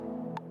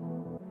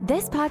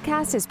This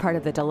podcast is part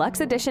of the Deluxe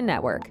Edition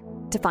Network.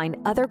 To find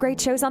other great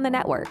shows on the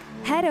network,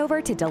 head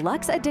over to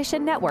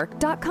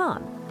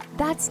deluxeeditionnetwork.com.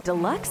 That's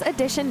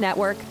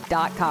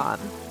deluxeeditionnetwork.com.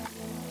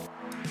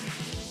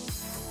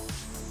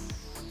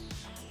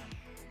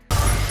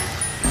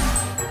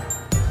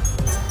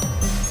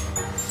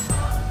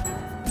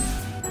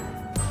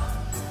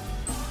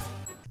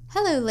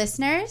 Hello,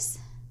 listeners.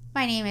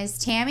 My name is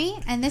Tammy,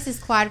 and this is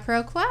Quad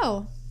Pro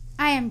Quo.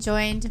 I am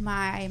joined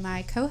by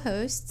my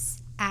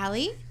co-hosts,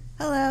 Allie.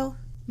 Hello.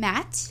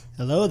 Matt.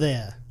 Hello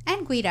there.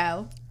 And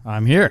Guido.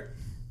 I'm here.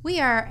 We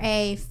are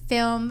a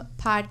film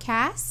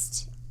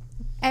podcast.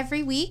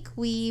 Every week,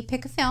 we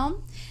pick a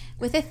film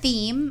with a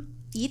theme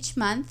each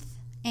month,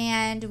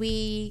 and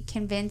we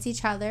convince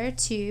each other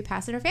to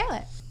pass it or fail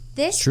it.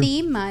 This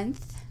theme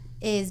month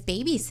is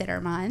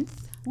Babysitter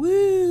Month.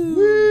 Woo!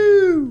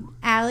 Woo!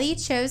 Allie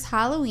chose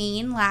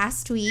Halloween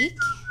last week.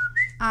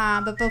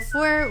 But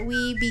before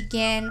we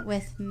begin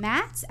with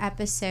Matt's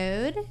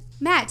episode,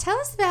 Matt, tell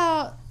us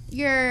about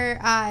your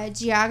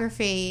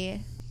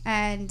geography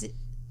and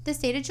the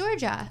state of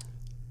Georgia.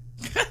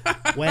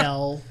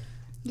 Well,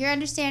 Your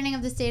understanding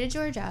of the state of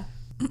Georgia.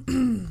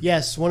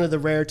 yes, one of the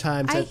rare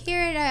times. I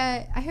hear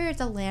it's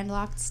a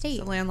landlocked state.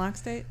 It's a landlocked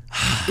state?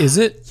 Is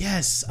it?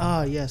 Yes,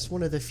 yes,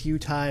 one of the few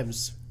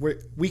times where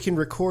we can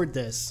record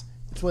this.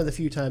 It's one of the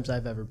few times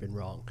I've ever been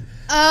wrong.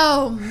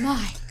 Oh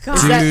my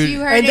God! Dude.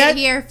 You heard it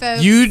here,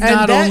 folks. You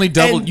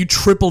you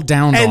tripled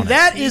down on it. And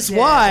that is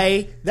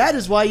why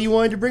you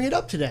wanted to bring it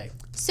up today.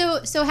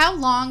 So how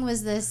long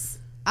was this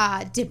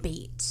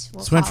debate?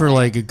 This went for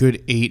like a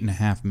good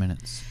 8.5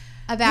 minutes.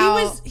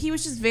 He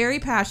was just very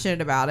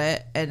passionate about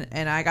it,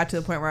 and I got to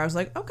the point where I was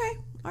like, okay,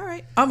 all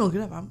right, I'm gonna look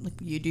it up. I'm like,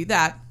 you do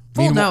that,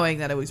 full knowing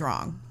that it was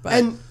wrong.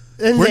 But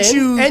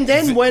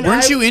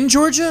weren't you in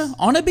Georgia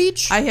on a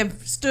beach? I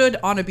have stood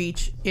on a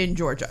beach in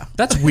Georgia.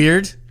 That's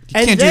weird.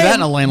 You can't do that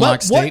in a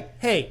landlocked state.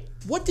 Hey,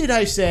 what did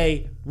I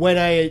say when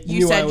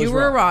You said you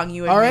were wrong.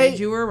 You admitted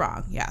you were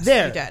wrong. Yes,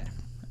 there. You did.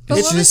 But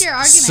it's what was your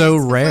argument? So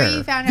rare.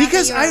 You found out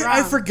because that you were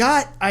I wrong?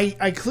 forgot.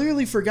 I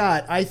clearly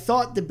forgot. I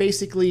thought that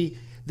basically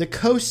the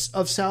coasts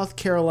of South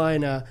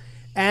Carolina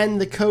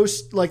and the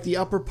coast, like the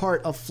upper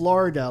part of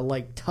Florida,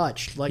 like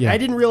touched. Like I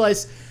didn't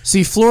realize.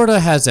 See, Florida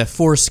has a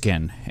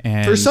foreskin,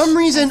 and For some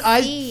reason,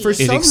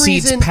 it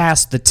exceeds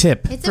past the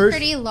tip. It's a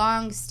pretty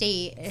long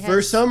state.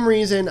 For some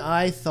reason,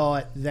 I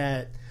thought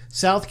that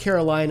South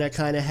Carolina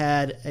kind of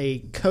had a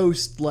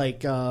coast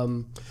like,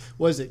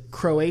 was it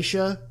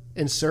Croatia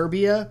and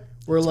Serbia,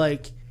 where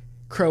like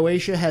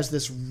Croatia has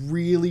this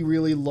really,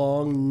 really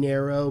long,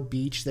 narrow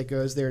beach that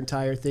goes their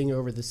entire thing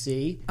over the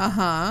sea.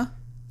 Uh-huh.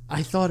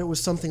 I thought it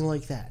was something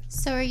like that.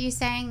 So are you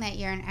saying that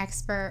you're an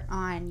expert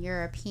on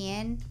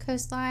European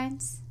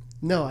coastlines?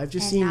 No, I've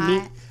just seen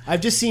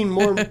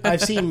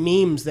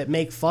memes that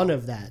make fun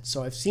of that.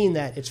 So I've seen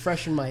that. It's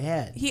fresh in my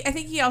head. I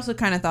think he also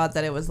kind of thought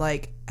that it was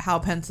like how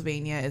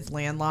Pennsylvania is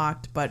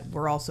landlocked, but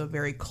we're also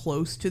very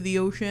close to the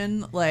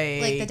ocean.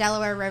 Like the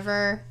Delaware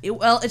River.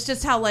 It's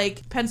just how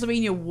like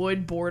Pennsylvania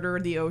would border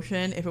the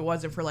ocean if it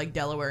wasn't for like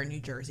Delaware and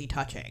New Jersey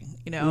touching,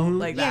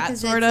 like that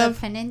sort of. It's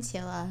a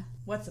peninsula.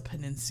 What's a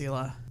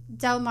peninsula?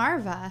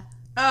 Delmarva.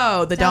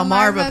 Oh, the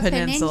Delmarva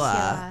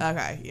Peninsula.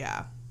 Okay,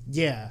 yeah.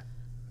 Yeah.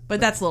 But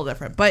that's a little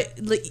different. But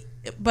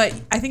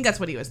I think that's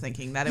what he was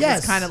thinking, that it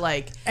was kind of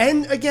like...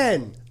 And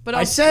again, but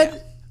I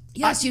said...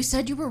 Yes, you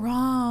said you were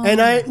wrong.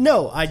 And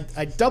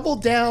I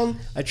doubled down,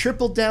 I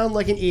tripled down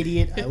like an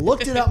idiot, I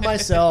looked it up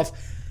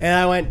myself, and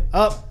I went,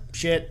 oh,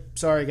 shit,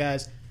 sorry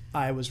guys,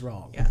 I was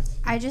wrong. Yeah.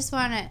 I just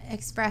want to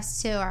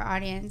express to our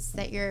audience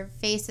that your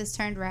face has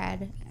turned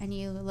red and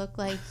you look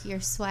like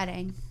you're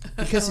sweating.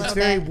 Because it's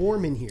very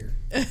warm in here.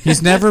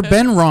 He's never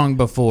been wrong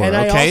before, and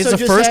okay? It's the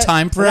first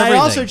time for everything.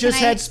 I also just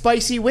had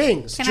spicy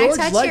wings. George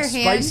I touch likes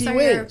your hands? spicy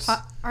wings.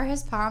 Are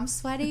his palms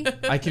sweaty?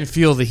 I can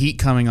feel the heat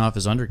coming off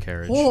his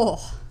undercarriage. Oh.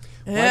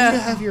 Why do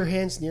you have your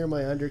hands near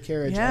my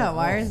undercarriage? Yeah,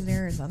 why is it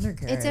near his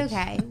undercarriage? It's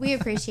okay. We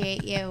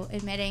appreciate you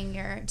admitting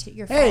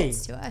your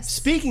faults to us.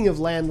 Speaking of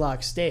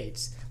landlocked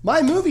states,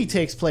 my movie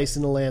takes place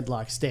in a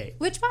landlocked state.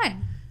 Which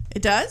one?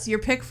 It does? Your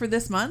pick for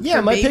this month?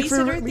 Yeah, my pick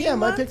for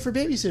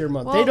Babysitter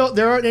Month. Well,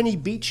 there aren't any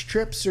beach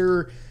trips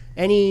or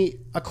any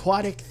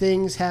aquatic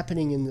things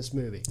happening in this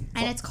movie.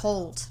 And it's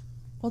cold.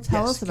 Well,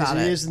 tell us about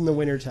it. It is in the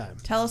wintertime.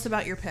 Tell us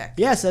about your pick.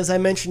 Yes, as I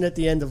mentioned at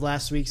the end of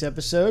last week's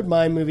episode,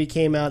 my movie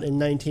came out in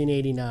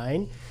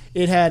 1989.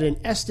 It had an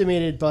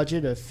estimated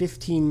budget of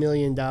 $15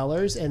 million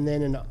and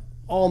then an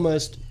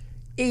almost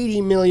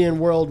 $80 million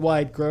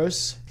worldwide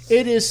gross.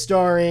 It is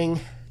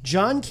starring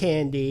John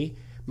Candy,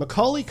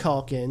 Macaulay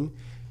Culkin,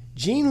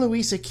 Jean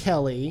Louisa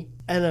Kelly,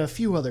 and a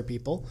few other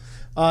people.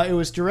 It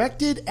was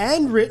directed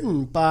and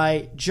written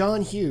by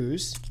John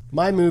Hughes.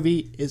 My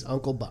movie is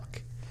Uncle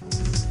Buck.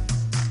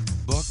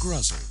 Buck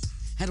Russell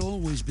had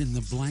always been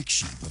the black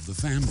sheep of the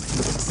family.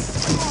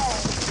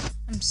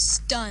 I'm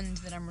stunned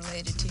that I'm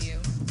related to you.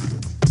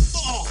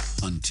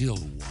 Until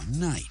one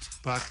night.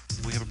 Buck,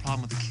 we have a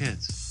problem with the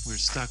kids. We're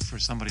stuck for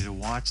somebody to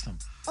watch them.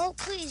 Oh,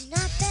 please, not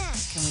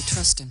that. Can we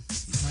trust him?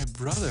 My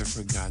brother,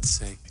 for God's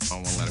sake. I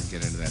won't let him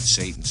get into that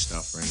Satan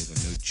stuff or any of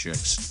the new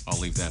chicks. I'll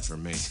leave that for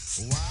me.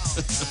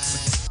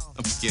 Wow.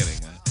 I'm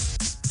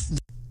kidding.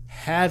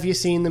 Have you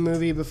seen the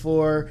movie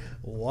before?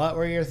 What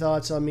were your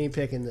thoughts on me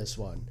picking this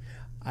one?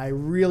 I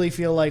really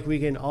feel like we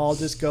can all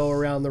just go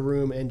around the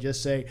room and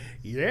just say,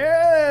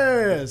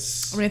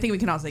 yes! I mean, I think we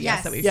can all say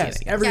yes that we've seen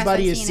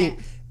it.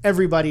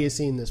 Everybody has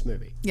seen this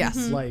movie. Yes.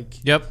 Mm-hmm.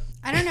 Yep.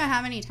 I don't know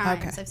how many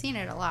times. I've seen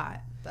it a lot,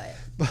 but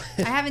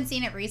I haven't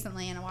seen it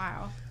recently in a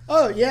while.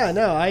 Oh yeah,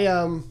 no,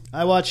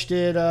 I watched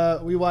it.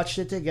 We watched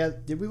it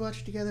together. Did we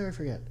watch it together? I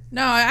forget.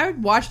 No, I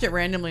watched it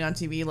randomly on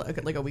TV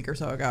like a week or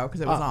so ago because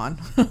it was on.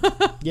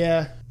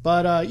 Yeah,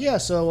 but yeah.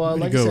 So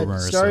like I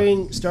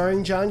said,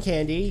 starring John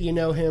Candy. You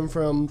know him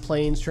from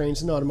Planes,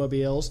 Trains, and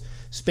Automobiles,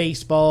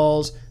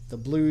 Spaceballs, The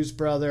Blues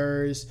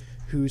Brothers.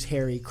 Who's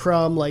Harry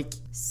Crumb? Like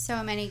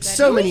so many good.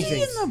 So many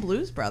things. He's in the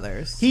Blues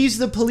Brothers. He's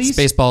the police.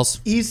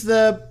 Spaceballs. He's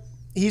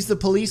the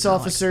police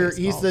officer. Like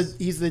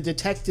he's the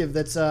detective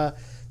that's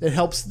that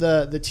helps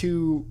the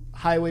two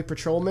highway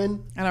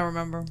patrolmen. I don't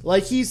remember.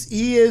 Like he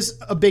is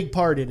a big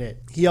part in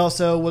it. He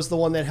also was the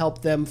one that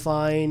helped them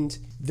find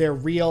their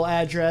real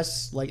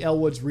address, like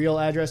Elwood's real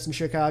address in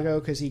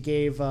Chicago, because he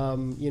gave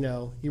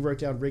he wrote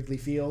down Wrigley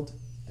Field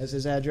as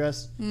his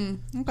address.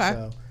 Okay.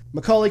 So,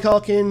 Macaulay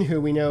Culkin,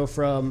 who we know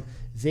from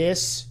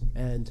this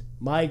and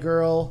My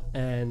Girl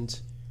and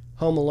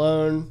Home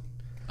Alone.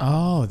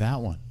 Oh,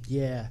 that one.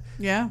 Yeah.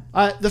 Yeah.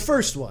 The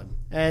first one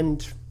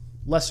and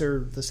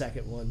lesser the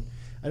second one.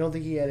 I don't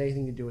think he had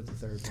anything to do with the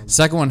third one.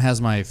 Second one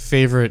has my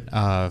favorite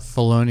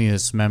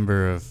felonious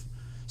member of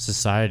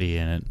society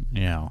in it.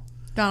 You know,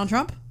 Donald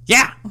Trump.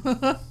 Yeah.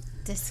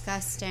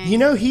 Disgusting. You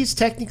know, he's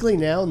technically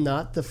now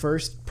not the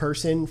first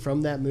person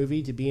from that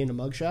movie to be in a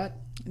mugshot.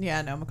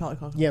 Yeah, no, Macaulay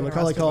Culkin. Yeah,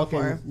 Macaulay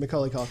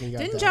Culkin got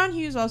Didn't that. John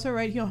Hughes also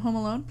write Home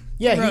Alone?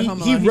 Yeah,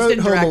 he wrote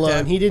Home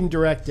Alone. He didn't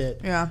direct it.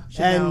 Yeah.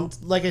 And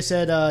like I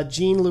said,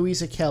 Jean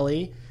Louisa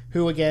Kelly,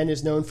 who again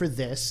is known for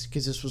this,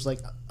 because this was like,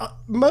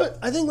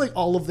 I think like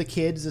all of the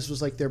kids, this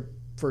was like their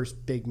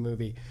first big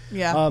movie.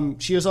 Yeah.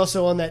 She was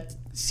also on that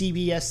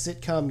CBS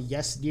sitcom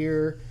Yes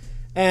Dear.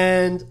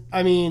 And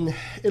I mean,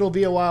 it'll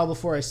be a while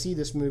before I see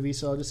this movie,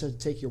 so I'll just have to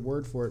take your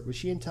word for it. Was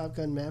she in Top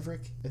Gun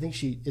Maverick? I think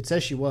it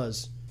says she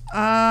was.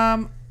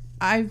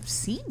 I've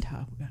seen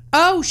Top Gun.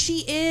 Oh,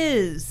 she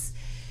is.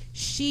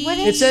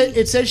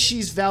 It says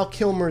she's Val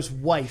Kilmer's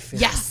wife.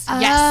 Yes. Oh.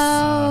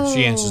 Yes.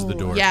 She answers the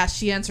door. Yeah,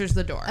 she answers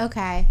the door.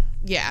 Okay.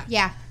 Yeah.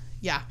 Yeah.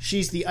 Yeah.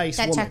 She's the Ice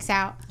That Woman. checks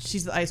out.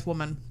 She's the Ice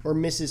Woman. Or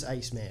Mrs.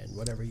 Iceman,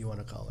 whatever you want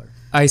to call her.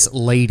 Ice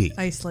Lady.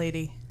 Ice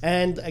Lady.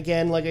 And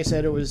again, like I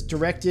said, it was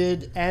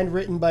directed and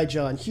written by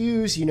John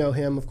Hughes. You know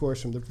him, of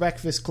course, from The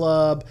Breakfast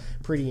Club,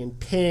 Pretty in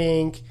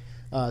Pink,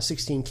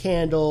 16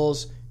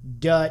 Candles,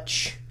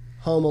 Dutch,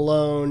 Home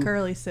Alone,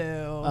 Curly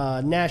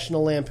Sue,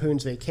 National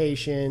Lampoon's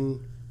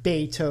Vacation,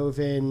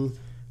 Beethoven.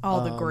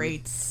 All the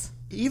greats.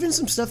 Even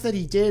some stuff that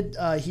he did,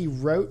 he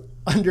wrote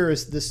under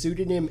the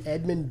pseudonym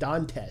Edmond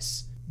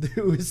Dantes,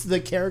 who is the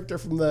character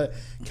from the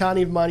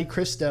Conde of Monte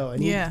Cristo.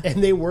 And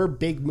and they were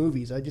big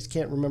movies. I just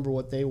can't remember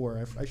what they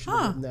were. I should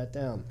have written that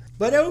down.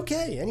 But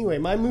okay, anyway,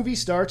 my movie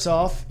starts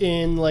off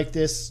in like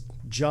this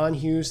John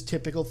Hughes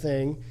typical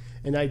thing,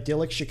 an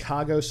idyllic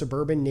Chicago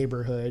suburban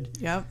neighborhood.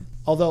 Yep.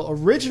 Although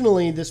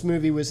originally this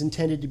movie was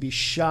intended to be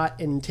shot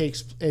and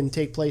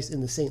take place in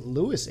the St.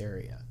 Louis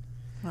area.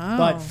 Oh.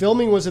 But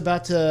filming was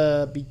about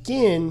to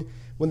begin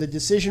when the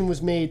decision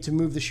was made to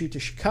move the shoot to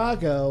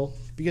Chicago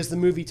because the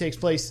movie takes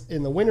place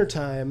in the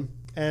wintertime,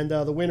 and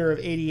the winter of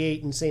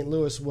 '88 in St.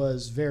 Louis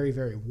was very,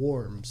 very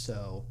warm.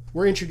 So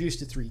we're introduced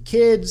to three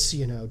kids,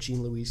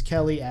 Jean Louise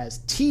Kelly as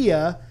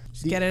Tia.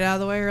 Get it out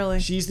of the way early.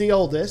 She's the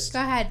oldest. Go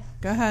ahead.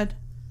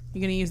 You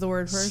going to use the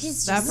word first?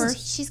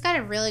 She's got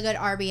a really good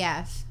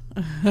RBF.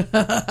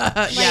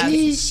 Yeah.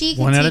 She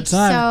One can at a teach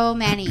time. so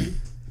many.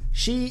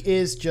 She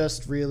is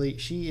just a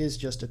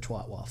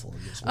twat waffle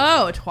in this movie.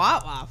 Oh, a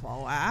twat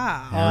waffle.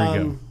 Wow.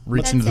 There we go.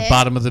 Reaching to That's the it?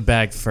 bottom of the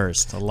bag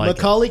first. I like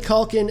Macaulay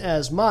Culkin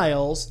as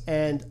Miles,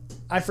 and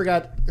I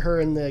forgot her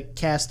in the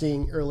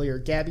casting earlier,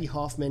 Gabby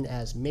Hoffman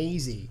as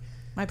Maisie.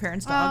 My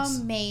parents' dogs.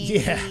 Oh, Maisie.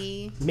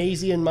 Yeah,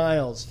 Maisie and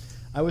Miles.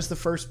 I was the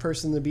first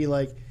person to be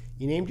like,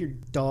 you named your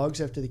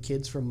dogs after the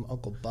kids from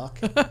Uncle Buck?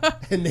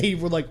 And they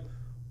were like,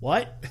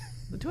 what?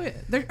 Are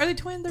they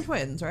twins? They're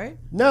twins, right?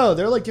 No,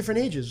 they're like different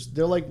ages.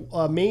 They're like,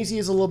 Maisie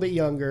is a little bit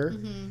younger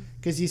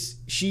because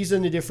she's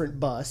in a different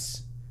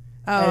bus.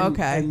 Oh,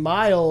 okay. And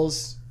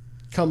Miles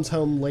comes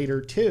home later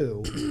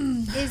too.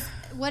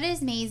 What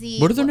is Maisie?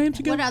 What are their names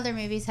again? What other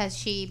movies has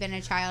she been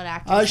a child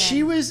actress in?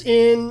 She was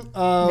in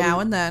Now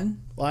and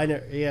Then. Well, I know,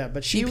 yeah,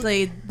 but She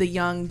played the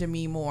young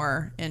Demi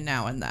Moore in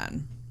Now and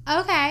Then.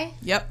 Okay.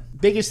 Yep.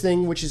 Biggest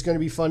thing, which is going to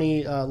be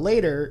funny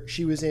later,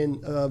 she was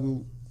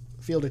in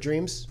Field of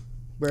Dreams.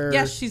 Where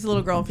Yes, she's the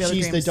little girl in Field of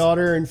Dreams. She's the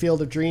daughter in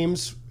Field of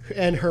Dreams,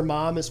 and her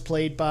mom is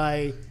played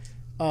by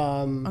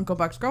Uncle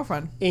Buck's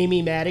girlfriend.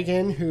 Amy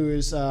Madigan,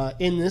 who's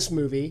in this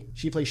movie.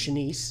 She plays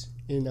Shanice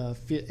in,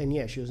 and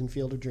yeah, she was in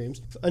Field of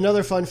Dreams.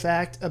 Another fun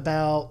fact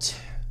about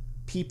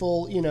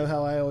people, you know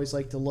how I always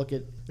like to look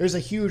at, there's a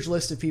huge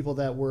list of people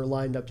that were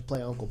lined up to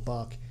play Uncle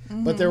Buck,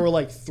 but there were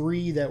like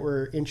 3 that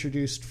were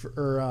introduced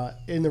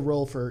in the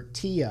role for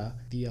Tia,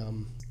 the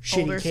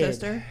shitty Older kid.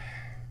 sister.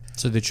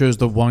 So they chose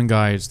the one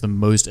guy it's the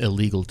most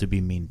illegal to be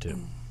mean to.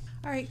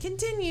 All right,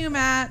 continue,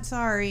 Matt.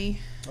 Sorry.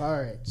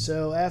 All right,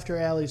 so after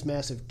Allie's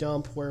massive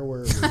dump, where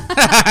were we?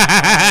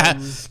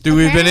 Dude,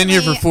 we've been in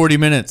here for Apparently- 40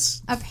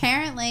 minutes.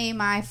 Apparently,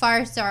 my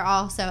farts are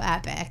also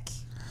epic.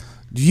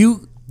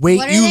 You wait.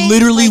 What are You they,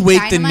 literally like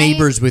wake the dynamite?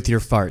 neighbors with your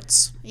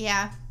farts.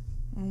 Yeah.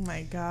 Oh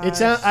my god.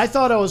 I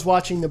thought I was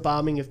watching the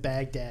bombing of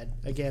Baghdad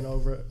again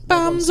over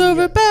Bombs on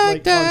over CNN,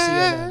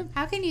 Baghdad.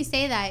 How can you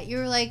say that? You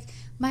were like,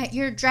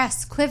 your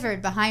dress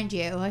quivered behind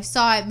you. I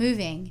saw it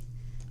moving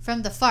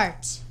from the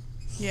fart,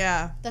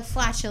 Yeah. the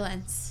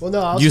flatulence. Well,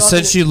 no, I was You talking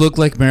said she looked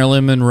like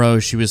Marilyn Monroe.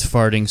 She was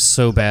farting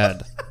so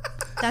bad.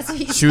 That's what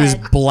you She was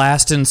said.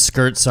 blasting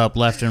skirts up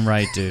left and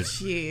right, dude.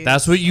 Jeez.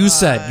 That's what you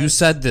said. You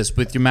said this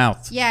with your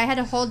mouth. Yeah, I had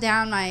to hold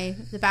down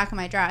the back of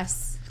my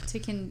dress to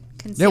Yeah,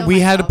 conceal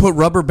we had to myself. put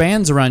rubber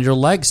bands around your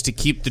legs to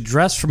keep the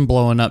dress from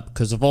blowing up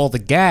because of all the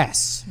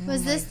gas.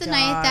 Was this the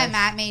night that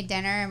Matt made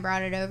dinner and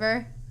brought it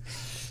over?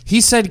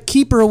 He said,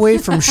 keep her away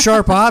from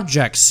sharp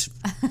objects.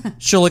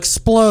 She'll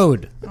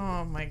explode.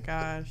 Oh my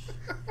gosh.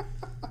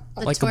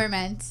 The Like a-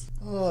 torment.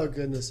 Oh,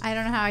 goodness. I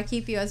don't know how I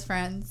keep you as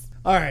friends.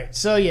 All right,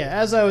 so yeah,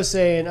 as I was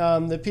saying,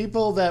 the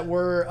people that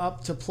were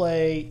up to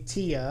play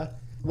Tia,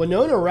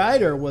 Winona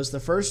Ryder was the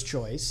first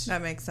choice,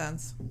 That makes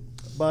sense.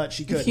 but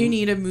she couldn't. If you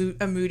need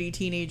a moody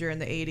teenager in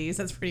the 80s,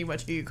 that's pretty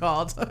much who you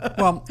called.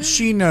 Well,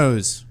 she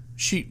knows.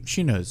 She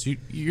knows.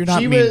 You're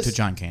not She mean was- to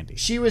John Candy.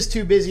 She was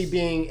too busy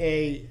being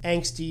a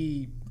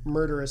angsty,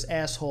 murderous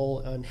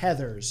asshole on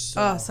Heathers.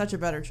 So. Oh, such a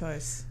better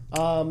choice.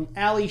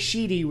 Ali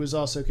Sheedy was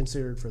also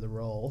considered for the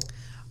role.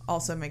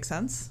 Also makes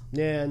sense.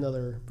 Yeah,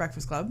 another.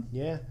 Breakfast Club.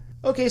 Yeah.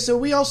 Okay, so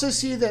we also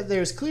see that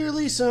there's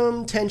clearly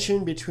some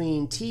tension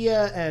between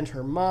Tia and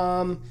her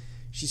mom.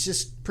 She's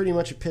just pretty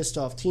much a pissed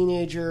off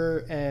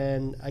teenager,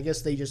 and I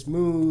guess they just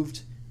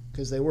moved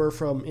because they were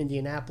from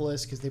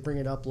Indianapolis, because they bring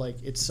it up like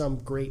it's some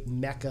great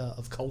mecca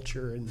of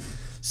culture and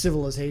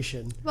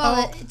civilization.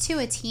 Well, to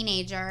a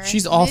teenager,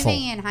 She's awful.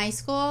 Moving in high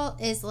school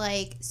is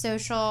like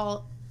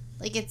social,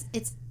 like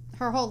it's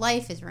her whole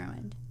life is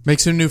ruined. Make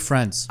some new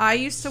friends. I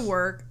used to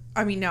work.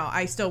 I mean, no,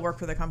 I still work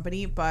for the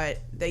company, but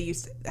they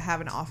used to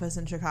have an office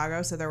in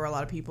Chicago, so there were a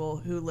lot of people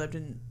who lived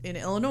in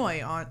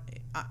Illinois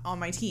on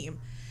my team.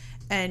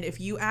 And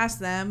if you ask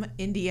them,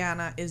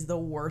 Indiana is the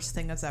worst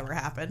thing that's ever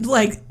happened.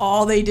 Like,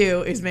 all they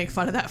do is make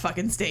fun of that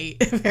fucking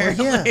state,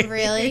 apparently. yeah.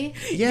 Really?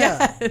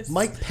 Yeah, Yes.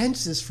 Mike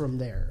Pence is from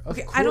there. Of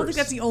Okay, course. I don't think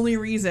that's the only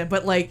reason,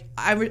 but like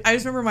I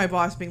just remember my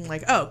boss being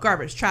like, "Oh,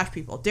 garbage, trash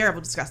people,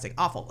 terrible, disgusting,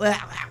 awful."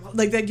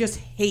 Like they just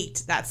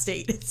hate that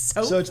state. It's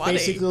so So it's funny.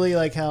 basically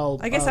like how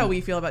I guess how we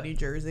feel about New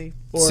Jersey.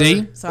 or,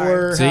 See? Sorry.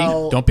 or See?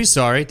 how, Don't be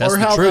sorry. That's or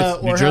the how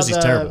truth. New or Jersey's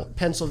how the terrible.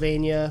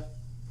 Pennsylvania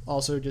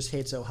also just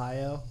hates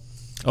Ohio.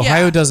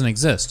 Ohio Yeah. doesn't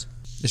exist.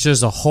 It's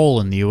just a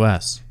hole in the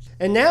U.S.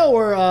 And now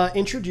we're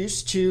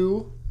introduced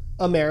to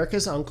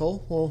America's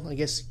uncle. Well, I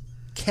guess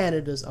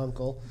Canada's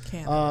uncle,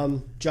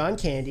 Canada. John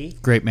Candy,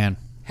 Great man.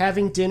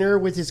 having dinner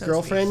with his So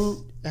girlfriend.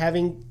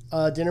 Having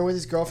dinner with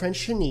his girlfriend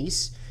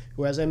Shanice,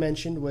 who, as I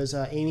mentioned, was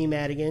Amy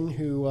Madigan,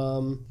 who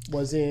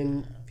was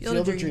in Field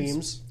of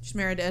Dreams, She's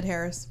married to Ed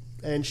Harris.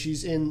 and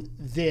she's in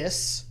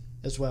this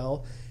as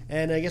well.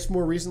 And I guess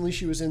more recently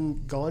she was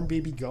in Gone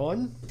Baby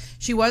Gone.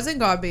 She was in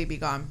God Baby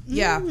Gone.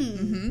 Yeah.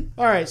 Mm-hmm.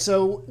 All right,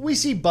 so we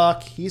see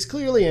Buck. He's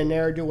clearly a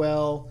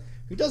ne'er-do-well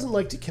who doesn't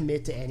like to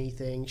commit to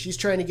anything. She's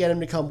trying to get him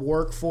to come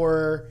work for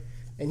her,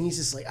 and he's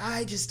just like,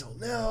 I just don't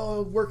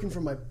know, working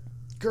for my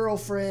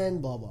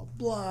girlfriend, blah, blah,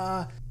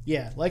 blah.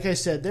 Yeah, like I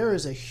said, there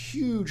is a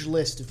huge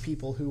list of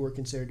people who were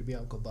considered to be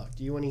Uncle Buck.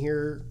 Do you want to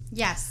hear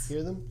Yes.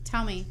 them?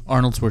 Tell me.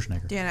 Arnold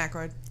Schwarzenegger. Dan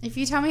Aykroyd. If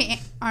you tell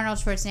me Arnold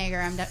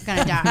Schwarzenegger, I'm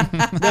gonna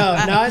die.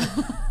 No,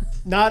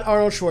 not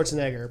Arnold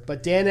Schwarzenegger,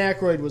 but Dan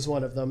Aykroyd was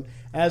one of them,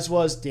 as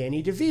was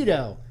Danny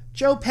DeVito,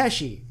 Joe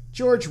Pesci,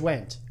 George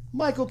Wendt,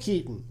 Michael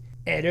Keaton,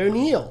 Ed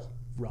O'Neill,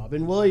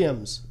 Robin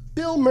Williams,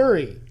 Bill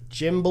Murray,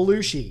 Jim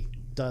Belushi,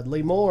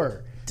 Dudley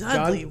Moore,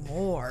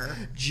 Moore.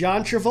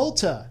 John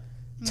Travolta,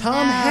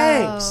 Tom No.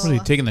 Hanks. What are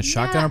you taking the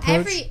shotgun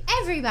approach?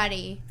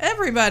 Everybody.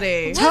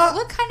 Everybody.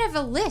 What kind of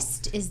a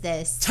list is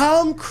this?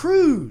 Tom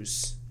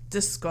Cruise.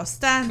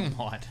 Disgusting. Come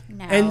on.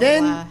 No. And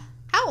then-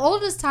 how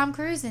old was Tom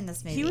Cruise in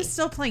this movie? He was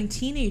still playing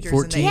teenagers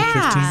 14. in the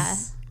Yeah.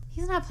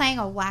 He's not playing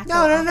a wacko.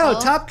 No.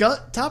 uncle.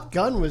 Top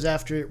Gun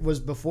was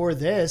before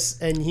this,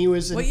 and he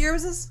was in What year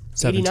was this?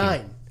 17.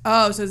 89.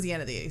 Oh, so it was the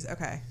end of the 80s.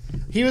 Okay.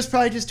 He was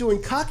probably just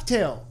doing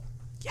Cocktail.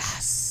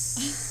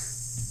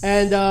 Yes.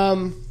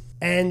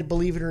 And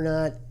believe it or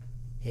not,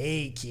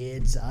 hey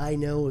kids, I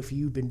know if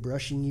you've been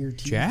brushing your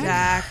teeth.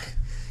 Jack?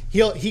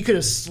 Jack. He could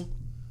have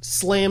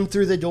slammed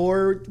through the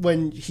door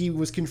when he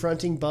was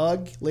confronting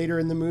Bug later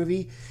in the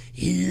movie.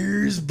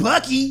 Here's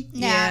Bucky.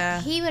 No,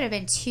 Yeah. he would have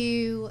been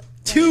too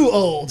Too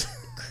old.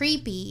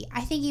 creepy.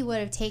 I think he would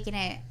have taken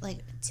it like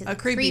to the A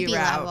creepy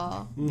route.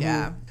 level.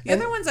 Yeah. The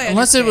other ones I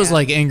Unless it was understand.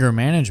 like anger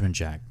management,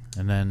 Jack.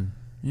 And then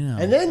Yeah.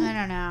 And then I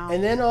don't know.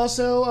 And then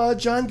also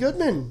John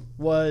Goodman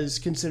was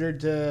considered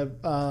to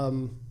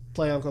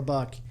play Uncle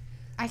Buck.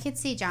 I could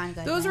see John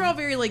Goodman. Those are all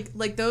very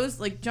like those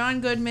like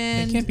John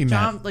Goodman, They can't be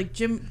John mad. like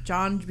Jim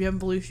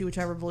Belushi,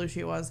 whichever Belushi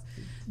it was.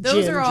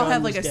 Those Jim, are all John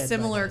have was like a dead by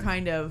similar then.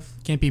 kind of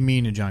Can't be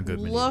mean to John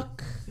Goodman.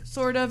 look,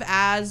 sort of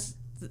as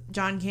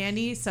John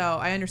Candy. So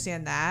I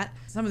understand that.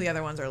 Some of the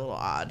other ones are a little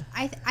odd.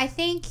 I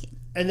think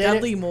And then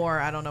Dudley Moore,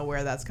 I don't know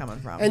where that's coming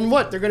from. and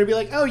what? They're going to be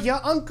like, oh, yeah,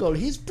 Uncle,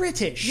 he's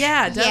British.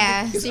 yeah,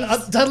 Dudley, yeah.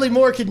 Dudley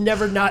Moore could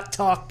never not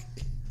talk.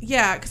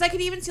 yeah, because I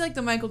could even see like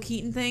the Michael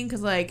Keaton thing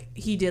because like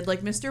he did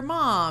like Mr.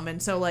 Mom,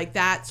 and so like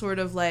that sort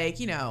of like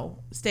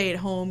stay at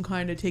home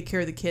kind of take care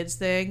of the kids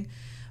thing.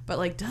 But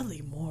like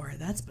Dudley Moore,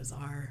 that's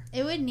bizarre.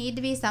 It would need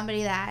to be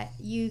somebody that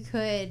you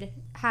could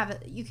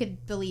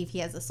believe he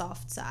has a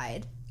soft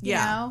side. You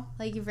know?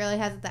 Like he really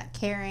has that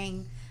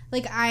caring.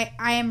 Like I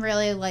am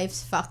really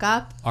life's fuck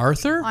up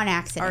Arthur? on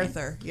accident.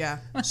 Arthur, yeah.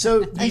 So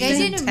Like I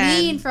didn't 10.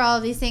 mean for all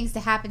of these things to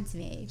happen to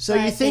me. So but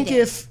you they think did.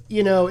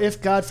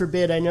 if God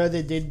forbid, I know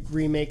they did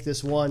remake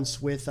this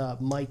once with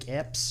Mike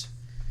Epps.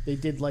 They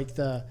did like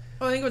Oh,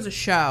 I think it was a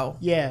show.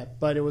 yeah,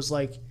 but it was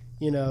like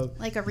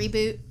like a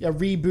reboot. a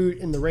reboot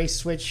in the race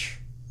switch.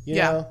 You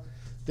Yeah. know,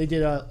 they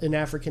did an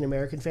African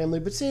American family.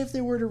 But say if they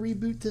were to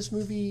reboot this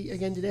movie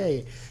again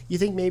today, you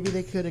think maybe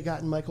they could have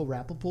gotten Michael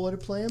Rappaport to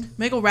play him?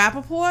 Michael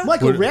Rappaport?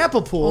 Michael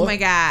Rappaport. Oh my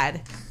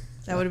god.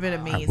 That would have been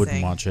amazing. I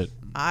wouldn't watch it.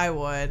 I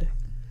would.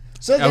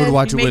 So I would then-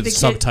 watch it He'd make with the kid-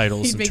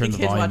 subtitles he'd and make turn the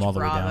kids volume watch all the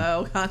way down.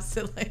 Bravo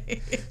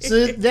constantly.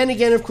 So then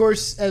again, of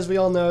course, as we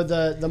all know,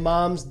 the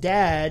mom's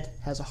dad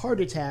has a heart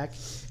attack,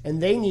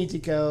 and they need to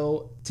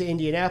go to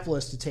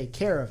Indianapolis to take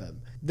care of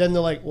him. Then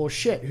they're like, well,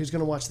 shit, who's going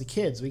to watch the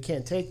kids? We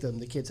can't take them.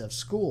 The kids have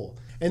school.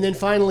 And then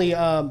finally,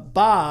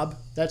 Bob,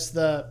 that's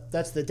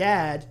the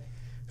dad,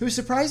 who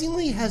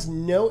surprisingly has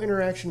no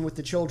interaction with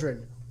the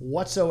children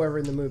whatsoever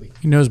in the movie.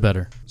 He knows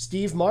better.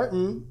 Steve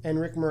Martin and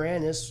Rick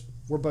Moranis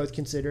were both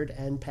considered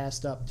and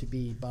passed up to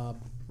be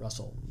Bob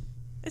Russell.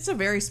 It's a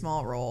very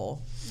small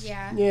role.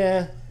 Yeah.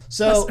 Yeah.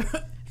 So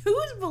Who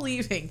is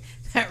believing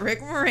that Rick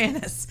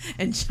Moranis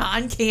and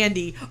John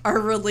Candy are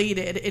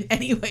related in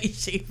any way,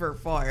 shape, or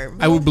form?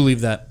 I would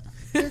believe that.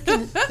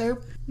 they're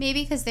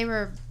Maybe because they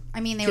were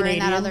in that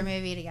Canadian? other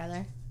movie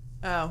together.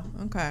 Oh,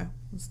 okay.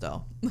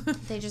 Still.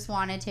 They just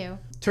wanted to.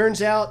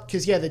 turns out,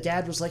 because, yeah, the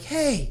dad was like,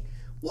 hey,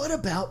 what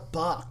about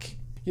Buck?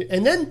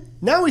 And then,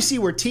 now we see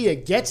where Tia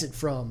gets it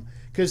from,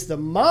 because the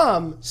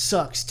mom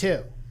sucks,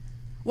 too.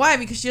 Why?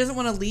 Because she doesn't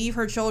want to leave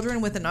her children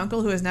with an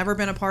uncle who has never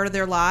been a part of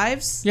their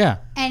lives? Yeah.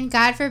 And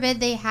God forbid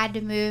they had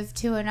to move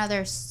to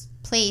another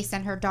place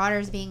and her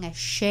daughter's being a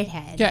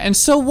shithead. Yeah, and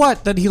so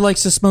what that he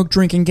likes to smoke,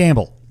 drink, and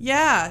gamble?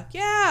 Yeah,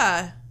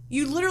 yeah.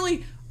 You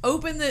literally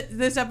open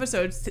this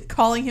episode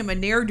calling him a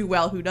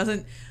ne'er-do-well who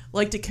doesn't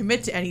like to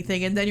commit to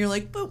anything, and then you're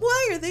like, but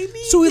why are they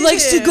mean So he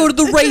likes to go to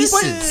the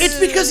races. It's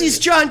because he's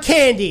John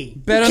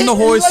Candy. Bet You on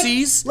the can't-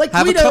 horsies, Like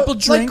have a Guido, couple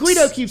Like drinks.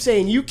 Guido keeps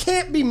saying, you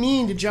can't be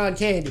mean to John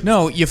Candy.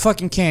 No, you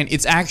fucking can't.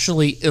 It's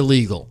actually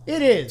illegal.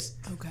 It is.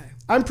 Okay.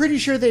 I'm pretty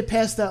sure they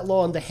passed that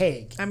law in The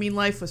Hague. I mean,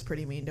 life was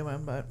pretty mean to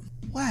him, but...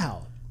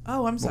 Wow.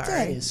 Oh, I'm sorry.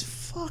 That is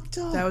fucked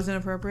up. That was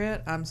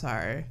inappropriate? I'm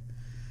sorry.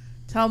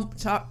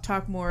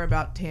 Talk more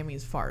about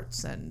Tammy's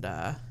farts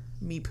and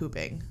me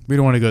pooping. We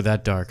don't want to go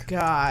that dark.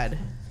 God.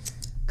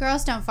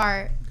 Girls don't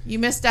fart. You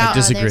missed out. I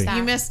disagree. there's that.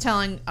 You missed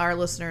telling our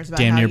listeners about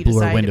Damn how near you blew our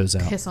decided windows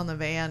to out. piss on the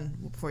van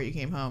before you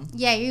came home.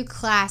 Yeah, you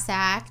class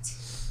act.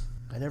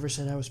 I never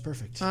said I was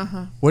perfect.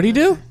 What do you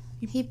do?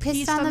 He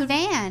pissed on the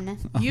van.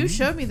 You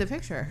showed me the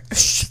picture.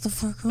 Shut the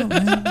fuck up,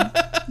 man.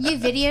 You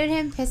videoed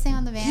him pissing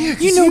on the van?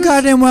 You know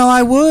goddamn well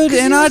I would,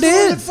 and I He was the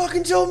one did. that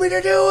fucking told me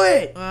to do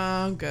it.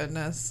 Oh,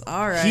 goodness.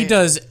 All right. He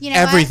does You know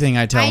everything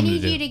what? I tell him to I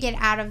need do. you to get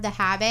out of the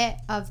habit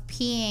of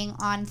peeing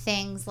on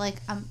things like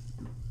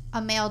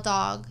a male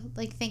dog,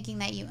 like thinking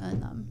that you own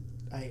them.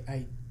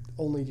 I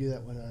only do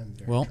that when I'm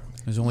very Well, drunk.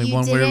 there's only You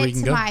one did way it we can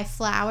to go. my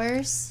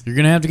flowers. You're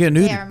gonna have to get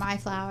They neutered. are my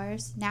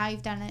flowers. Now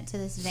you've done it to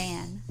this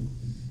van.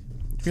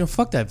 You know,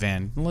 fuck that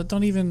van.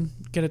 Don't even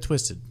get it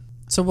twisted.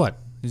 So what?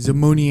 He's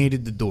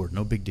ammoniated the door.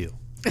 No big deal.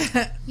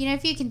 You know,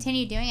 if you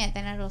continue doing it,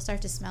 then it'll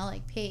start to smell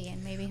like pee,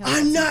 and maybe he'll. I'm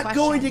ask some not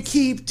going to questions.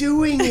 keep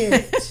doing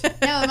it.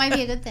 No, it might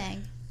be a good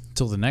thing.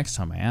 Until the next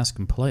time I ask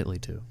him politely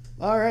to.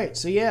 All right,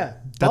 so yeah.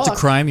 That's a Buck-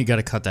 crime. You got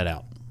to cut that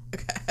out.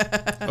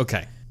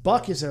 Okay.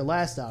 Buck is their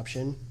last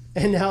option,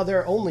 and now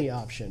their only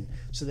option.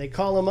 So they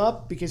call him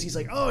up because he's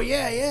like, oh,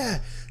 yeah,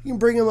 you can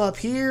bring him up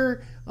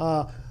here.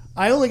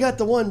 I only got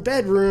the one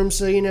bedroom,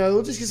 so,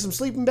 we'll just get some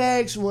sleeping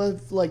bags and we'll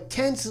have, like,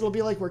 tents. It'll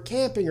be like we're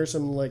camping or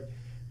something. Like,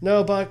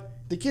 no, Buck,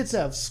 the kids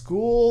have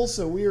school,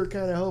 so we were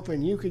kind of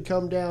hoping you could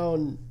come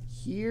down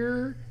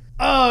here.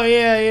 Oh,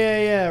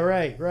 yeah,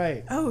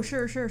 right. Oh,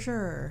 sure. It's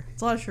a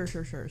lot of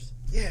sures.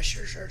 Yeah,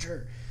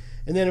 sure.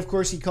 And then, of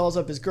course, he calls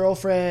up his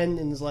girlfriend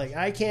and is like,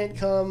 I can't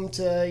come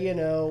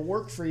to,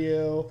 work for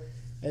you.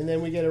 And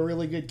then we get a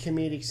really good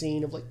comedic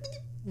scene of, like,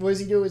 what does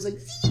he do? He's like...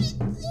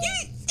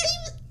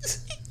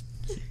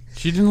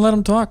 She didn't let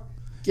him talk.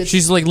 Gets-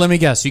 She's like, let me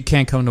guess, you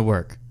can't come to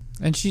work.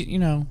 And she,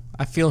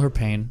 I feel her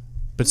pain.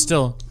 But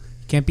still,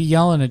 you can't be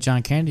yelling at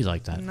John Candy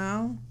like that.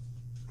 No.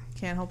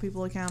 Can't hold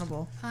people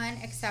accountable.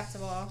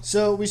 Unacceptable.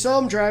 So we saw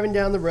him driving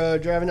down the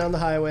road, driving down the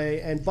highway,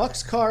 and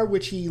Buck's car,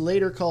 which he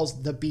later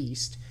calls the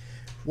Beast,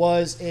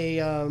 was a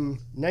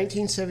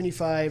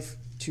 1975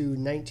 to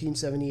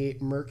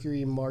 1978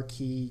 Mercury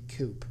Marquis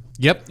coupe.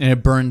 Yep, and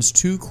it burns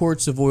 2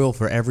 quarts of oil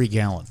for every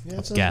gallon Yeah, of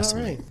that sounds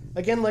gasoline. about right.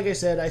 Again, like I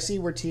said, I see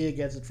where Tia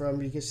gets it from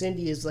because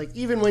Cindy is like,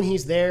 even when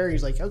he's there,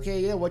 he's like, okay,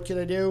 yeah, what can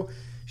I do?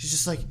 She's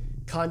just like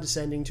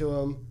condescending to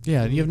him.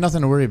 Yeah, you have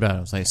nothing to worry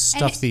about. It's like,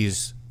 stuff it-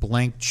 these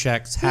blank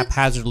checks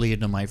haphazardly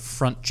into my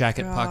front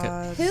jacket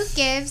pocket. Who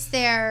gives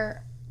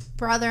their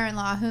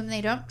brother-in-law, whom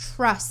they don't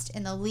trust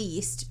in the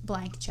least,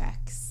 blank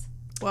checks?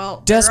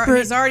 Well, Desperate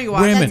he's already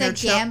watching women. their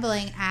That's a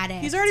gambling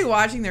addict. He's already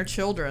watching their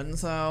children,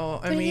 so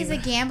I But mean, he's a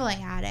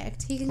gambling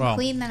addict. He can Well,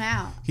 clean them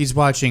out. He's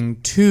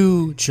watching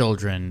 2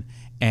 children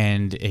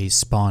and a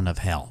spawn of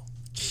hell.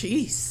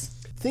 jeez.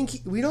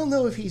 We don't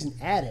know if he's an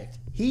addict.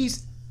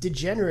 He's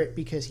degenerate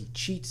because he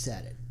cheats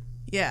at it.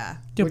 Yeah.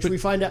 Which we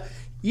find out.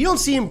 You don't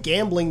see him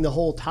gambling the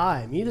whole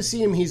time. You just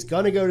see him, he's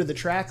going to go to the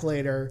track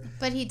later.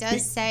 But he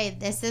does say,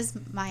 this is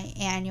my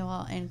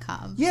annual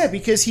income. Yeah,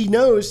 because he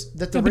knows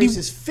that the Yeah, but race he-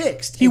 is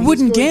fixed. He and he's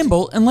wouldn't going to-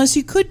 gamble unless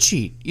he could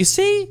cheat. You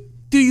see?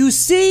 Do you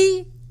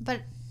see?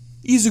 But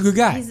He's a good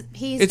guy.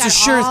 he's It's a got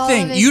sure all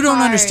thing. of his You don't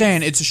cards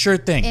understand. It's a sure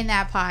thing. in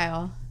that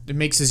pile. It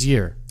makes his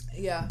year.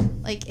 Yeah.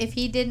 Like, if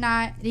he did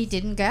not, he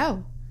didn't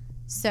go.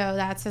 So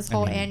that's his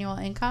whole annual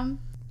income.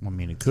 I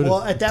mean, it could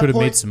Well, at that have made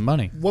point- some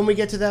money. When we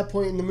get to that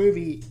point in the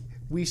movie,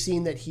 we've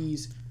seen that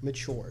he's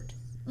matured.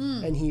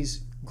 And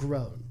he's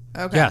grown.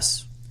 Okay.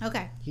 Yes.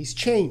 Okay. He's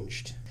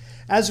changed.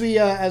 As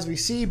we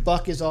see,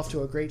 Buck is off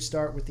to a great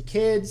start with the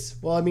kids.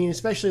 Well, I mean,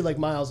 especially like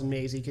Miles and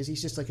Maisie, because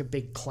he's just like a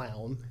big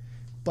clown.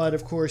 But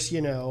of course,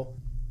 you know,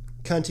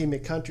 Cunty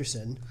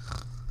McCunterson,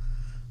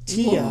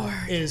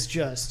 Tia is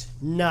just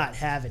not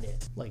having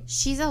it. Like,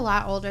 She's a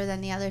lot older than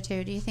the other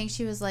two. Do you think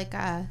she was like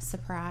a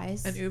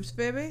surprise? An oops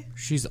baby.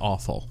 She's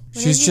awful.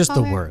 What She's did you just the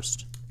call her?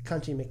 worst.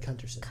 Cunty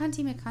McCunterson.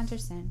 Cunty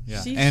McCunterson.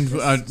 Yeah. She's And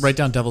just- write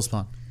down Devil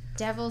Spawn.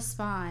 Devil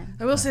Spawn.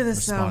 I will say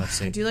this Or though. Spawn of I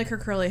Satan. do like her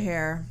curly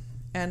hair,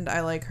 and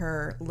I like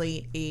her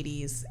late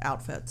 '80s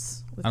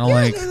outfits. With I don't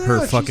like no, her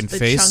she's fucking the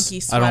face.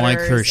 chunky I don't like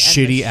her sweaters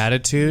and shitty the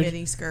attitude.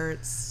 mini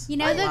skirts. You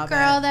know I the love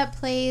girl it. that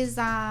plays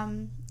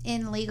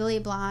in Legally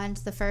Blonde,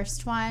 the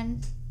first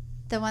one?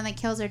 The one that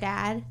kills her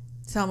dad?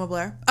 Selma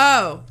Blair.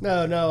 Oh,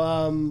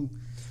 No,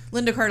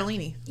 Linda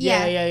Cardellini.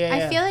 Yeah.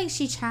 I feel like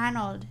she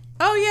channeled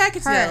Oh yeah, I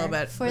could see that a her little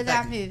bit for with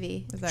that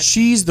movie. with that-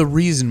 She's the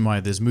reason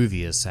why this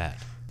movie is sad.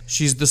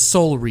 She's the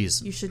sole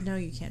reason. You should know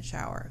you can't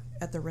shower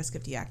at the risk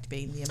of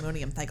deactivating the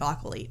ammonium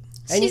thioglycolate.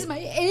 And She's my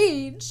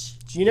age.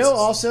 you know,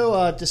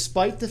 also,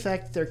 despite the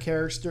fact that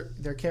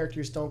their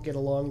characters don't get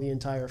along the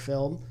entire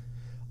film,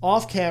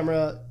 off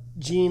camera,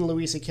 Jean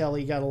Louisa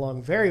Kelly got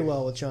along very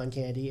well with John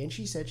Candy, and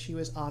she said she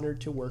was honored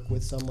to work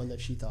with someone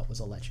that she thought was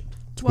a legend.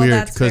 It's Well, weird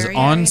that's because very,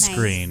 on very nice.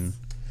 screen,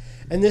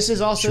 And this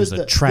is also She was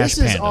a trash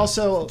this is panda.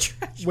 also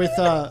with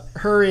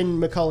her and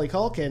Macaulay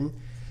Culkin.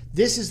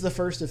 This is the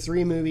first of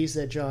 3 movies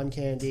that John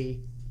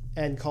Candy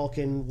and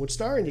Culkin would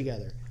star in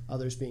together.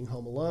 Others being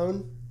Home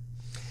Alone,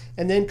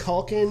 and then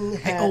Culkin I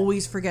had.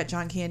 always forget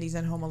John Candy's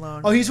in Home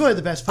Alone. Oh, he's one of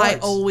the best parts. I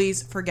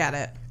always forget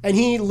it. And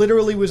he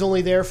literally was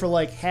only there for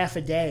like half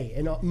a day,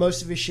 and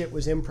most of his shit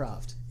was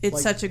improv. It's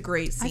Like, such a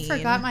great I scene.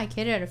 forgot my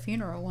kid at a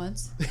funeral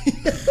once.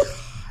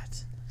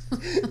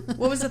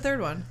 What was the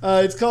third one?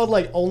 It's called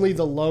like Only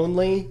the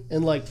Lonely,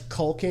 and like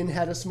Culkin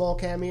had a small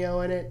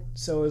cameo in it,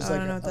 so it was I like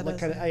don't know what that like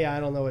is. kind of I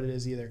don't know what it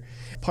is either.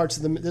 Parts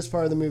of this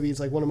part of the movie is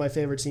like one of my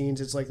favorite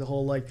scenes. It's like the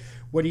whole like,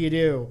 what do you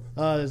do?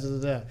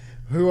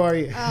 Who are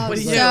you? What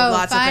do you so do?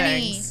 Lots funny. of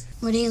things.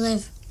 Where do you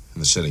live? In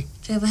the city.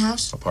 Do you have a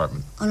house?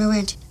 Apartment. On a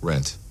rent?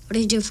 Rent. What do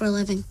you do for a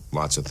living?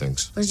 Lots of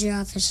things. Where's your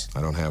office?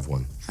 I don't have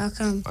one. How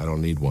come? I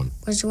don't need one.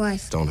 Where's your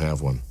wife? Don't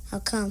have one. How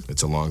come?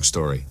 It's a long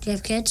story. Do you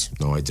have kids?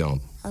 No, I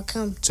don't. How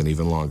come? It's an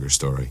even longer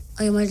story.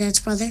 Are you my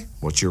dad's brother?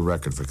 What's your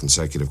record for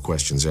consecutive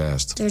questions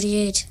asked?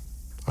 38.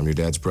 I'm your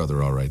dad's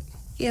brother, all right.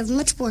 You have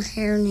much more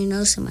hair on your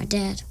nose than my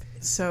dad.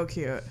 So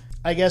cute.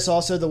 I guess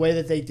also the way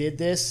that they did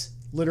this,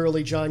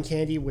 literally John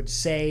Candy would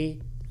say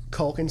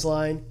Culkin's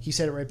line, he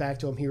said it right back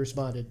to him, he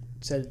responded,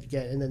 said it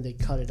again, and then they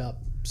cut it up,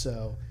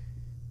 so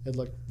it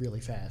looked really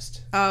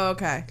fast. Oh,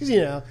 okay. Because,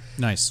 you know,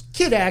 nice.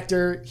 kid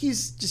actor,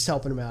 he's just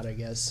helping him out, I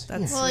guess.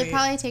 That's Well, sweet. it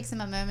probably takes him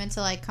a moment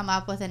to like come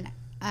up with an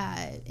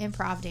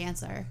improv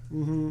dancer.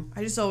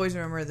 I just always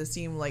remember the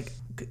scene, like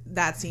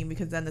that scene,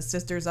 because then the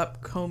sister's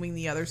up combing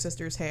the other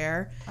sister's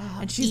hair,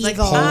 and she's like,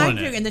 evil. "I'm Pulling it.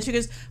 doing," and then she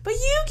goes, "But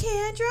you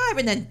can't drive,"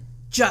 and then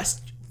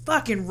just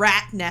fucking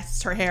rat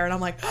nests her hair, and I'm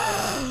like,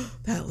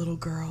 that little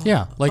girl.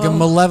 Yeah, like a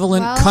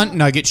malevolent Well- cunt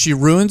nugget. She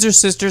ruins her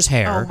sister's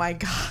hair. Oh my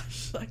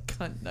gosh, that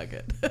cunt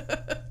nugget.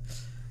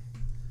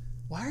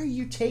 Why are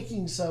you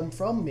taking some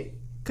from me?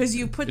 Because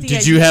you put the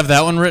Did you have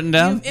that one written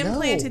down? You've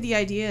implanted No. the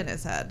idea in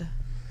his head.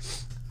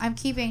 I'm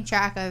keeping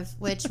track of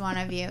which one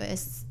of you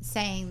is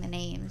saying the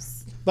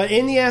names. But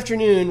in the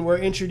afternoon, we're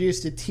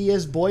introduced to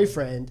Tia's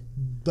boyfriend,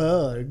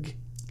 Bug.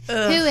 Who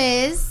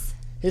is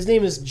His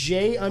name is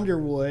Jay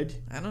Underwood.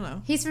 I don't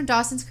know. He's from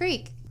Dawson's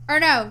Creek. Or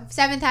no,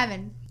 Seventh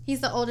Heaven. He's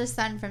the oldest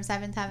son from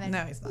Seventh Heaven.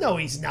 No, he's not. No,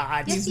 he's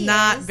not. Yes, He's he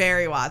not is.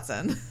 Barry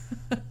Watson.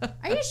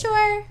 Are you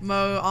sure?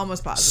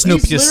 Almost positive.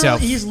 Snoop He's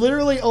yourself. He's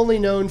literally only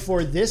known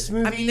for this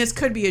movie. I mean, this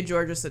could be a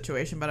Georgia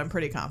situation, but I'm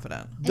pretty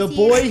confident. the Is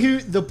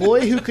he- boy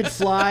who could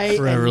fly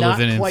Forever and not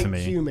live in quite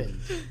infamy. human.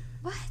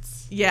 What?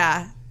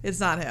 Yeah, it's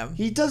not him.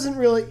 He doesn't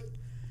really,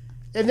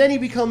 and then he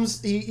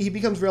becomes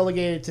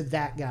relegated to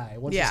that guy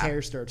once his Yeah.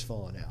 hair starts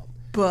falling out.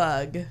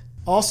 Bug.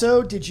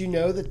 Also, did you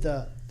know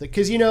that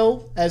because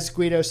as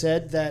Guido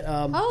said that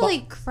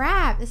Holy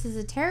crap. This is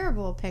a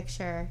terrible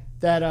picture.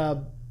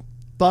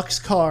 Buck's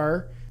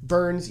car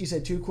burns, you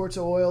said 2 quarts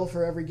of oil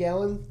for every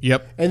gallon?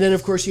 Yep. And then,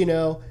 of course, it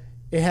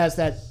has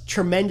that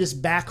tremendous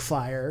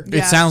backfire.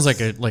 It sounds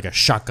like a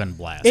shotgun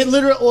blast. It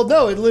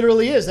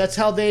literally is. That's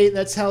how they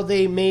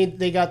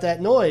got that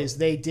noise.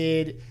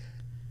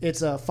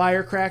 It's a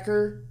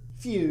firecracker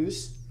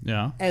fuse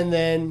Yeah. and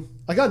then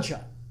a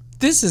gunshot.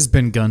 This has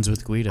been Guns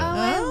with Guido. Oh,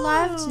 I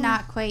loved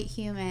Not Quite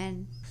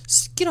Human.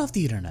 Get off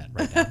the internet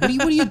right now.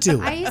 What are you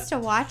doing? I used to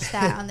watch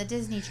that on the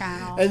Disney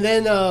Channel. And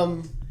then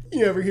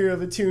you ever hear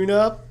of a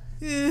tune-up?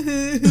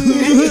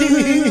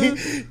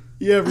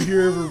 You ever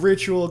hear of a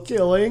ritual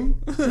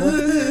killing?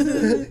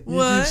 You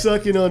keep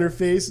sucking on her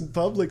face in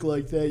public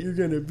like that, you're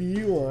gonna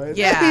be one.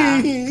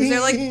 Yeah, because they're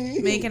like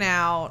making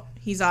out.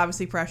 He's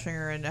obviously pressuring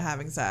her into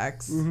having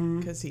sex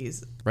because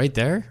he's Right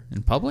there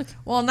in public?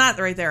 well, not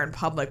right there in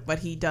public, but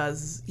he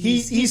does.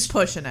 He's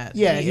pushing it.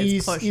 Yeah, He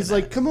is pushing he's it.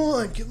 like, come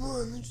on.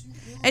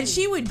 And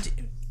she would.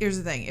 Here's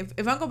the thing: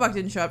 if Uncle Buck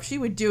didn't show up, she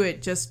would do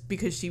it just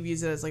because she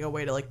views it as like a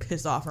way to like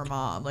piss off her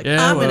mom. Like,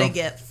 Yeah, I'm well, gonna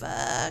get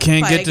fucked.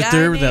 Can't by get a to guy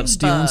third without named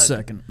stealing Bug.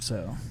 second.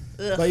 So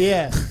But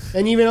yeah,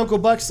 and even Uncle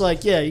Buck's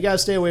like, yeah, you gotta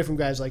stay away from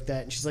guys like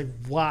that. And she's like,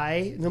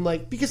 why? And I'm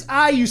like, because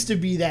I used to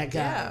be that guy.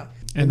 Yeah.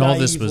 and The all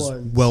this naive was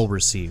ones. well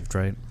received,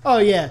 right? Oh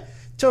yeah,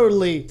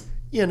 totally.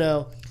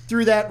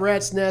 Through that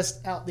rat's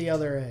nest out the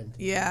other end.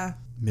 Yeah.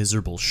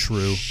 Miserable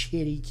shrew.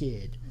 Shitty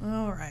kid.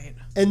 All right.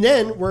 And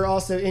then we're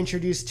also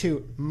introduced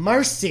to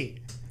Marcy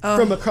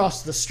from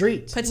across the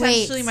street.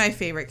 Potentially Wait. my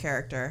favorite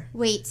character.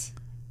 Wait,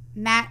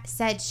 Matt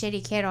said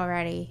shitty kid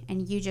already,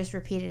 and you just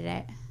repeated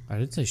it. I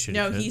did say shitty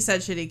No, kid. he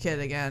said shitty kid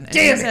again. And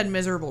Damn he it. said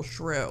miserable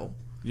shrew.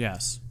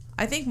 Yes.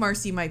 I think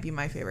Marcy might be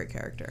my favorite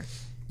character.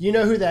 You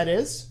know who that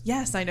is?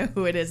 Yes, I know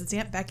who it is. It's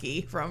Aunt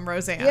Becky from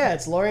Roseanne. Yeah,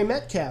 it's Laurie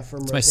Metcalf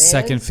from It's my Roseanne.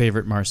 second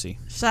favorite Marcy.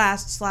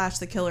 Slash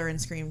the killer in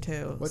Scream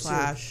 2. What's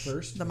slash your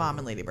first the mom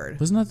in Lady Bird.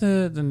 Wasn't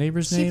that the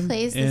neighbor's She name?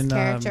 plays this in,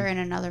 character in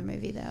another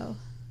movie, though.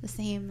 The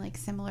same, like,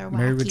 similar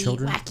Married with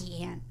Children?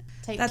 wacky aunt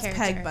type That's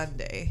character. Peg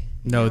Bundy.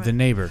 No, the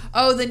neighbor.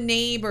 Oh, the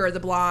neighbor, the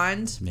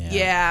blonde.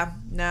 Yeah.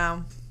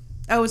 No.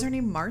 Oh, is her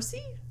name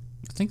Marcy?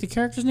 I think the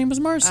character's name was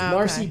Marcy. Oh.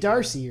 Marcy Okay.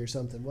 Darcy or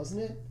something,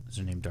 wasn't it? Is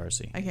her name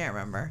Darcy? I can't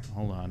remember.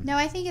 Hold on. No,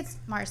 I think it's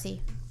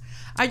Marcy.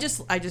 I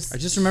just I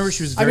just remember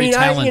she was very I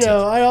talented.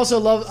 I also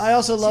love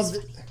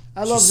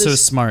She's so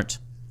this. smart.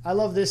 I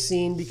love this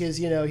scene because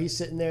he's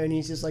sitting there and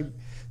he's just like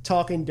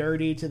talking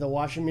dirty to the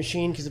washing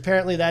machine because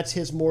apparently that's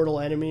his mortal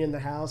enemy in the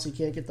house. He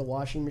can't get the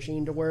washing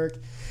machine to work,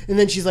 and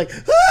then she's like,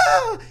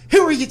 "Who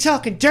are you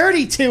talking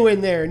dirty to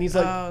in there?" And he's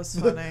like, Oh, it's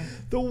funny.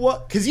 The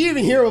what? Because you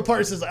even hear a part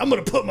that says, "I'm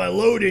going to put my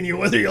load in you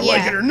whether you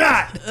like it or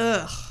not."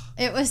 Ugh.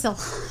 It was a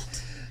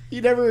lot.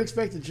 You never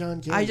expected John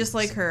Candy. I just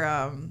like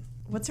her,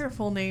 what's her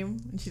full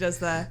name? And she does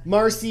the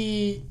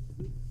Marcy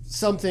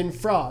something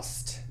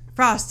Frost.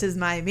 Frost is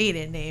my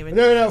maiden name. And,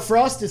 No,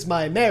 Frost is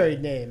my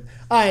married name.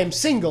 I am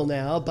single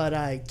now, but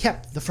I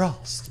kept the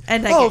Frost.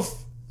 And I of get-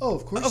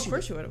 course. of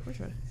course you would. Of course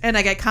you would. And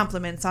I get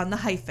compliments on the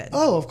hyphen.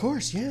 Oh, of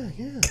course. Yeah.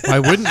 Why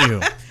wouldn't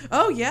you?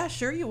 Oh, yeah,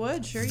 sure you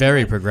would. Sure you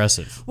Very would.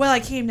 progressive. Well,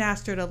 I came to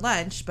ask her to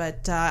lunch,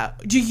 but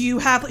do you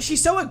have...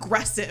 She's so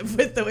aggressive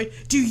with the way...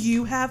 Do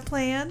you have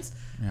plans?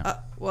 Yeah.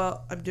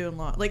 Well, I'm doing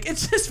law. Like,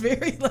 it's just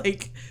very,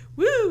 like,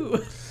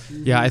 woo.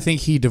 Yeah, I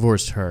think he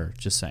divorced her.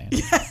 Just saying.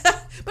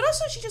 But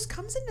also, she just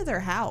comes into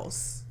their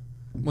house.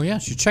 Well, yeah,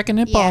 she's checking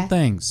in Yeah. on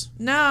things.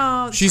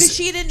 No, because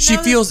she didn't know She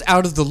that- feels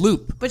out of the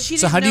loop. But she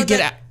didn't so how do you know get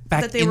that,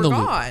 back that they in were the loop?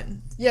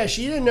 gone. Yeah,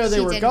 she didn't know they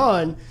She were didn't.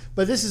 gone,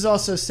 but this is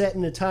also set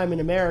in a time in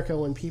America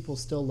when people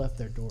still left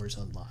their doors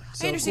unlocked.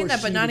 So I of understand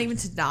course that, but she not would- even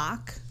to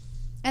knock.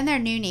 And they're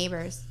new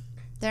neighbors.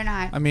 They're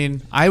not. I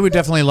mean, I would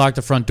definitely lock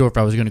the front door if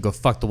I was going to go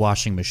fuck the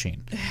washing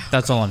machine.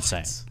 That's all I'm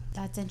saying.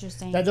 That's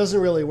interesting. That doesn't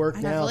really work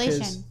now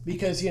Revelation.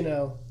 because you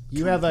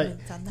have a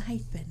Compliments on the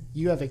hyphen.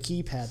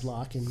 keypad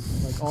lock and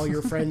like all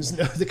your friends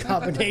know the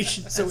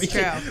combination, so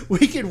That's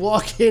we could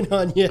walk in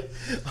on you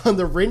on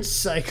the rinse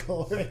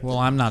cycle. Right? Well,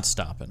 I'm not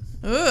stopping.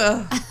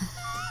 Ugh.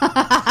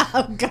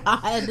 Oh,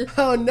 God.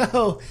 Oh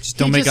no! Just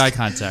don't make eye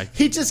contact.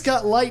 He just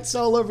got lights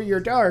all over your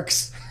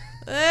darks.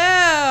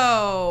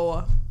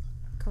 Ew.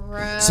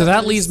 Gross. So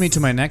that leads me to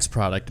my next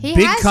product. He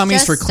Big has cummies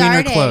just for cleaner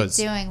started clothes.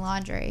 doing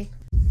laundry.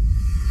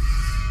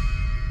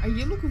 Are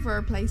you looking for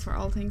a place for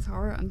all things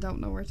horror and don't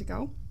know where to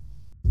go?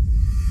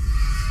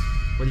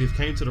 Well, you've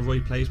came to the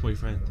right place, my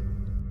friend.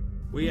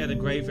 We are the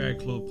Graveyard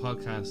Club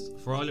podcast.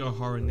 For all your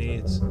horror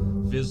needs,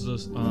 visit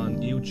us on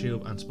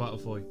YouTube and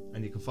Spotify,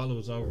 and you can follow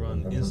us over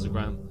on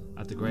Instagram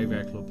at the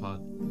Graveyard Club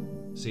Pod.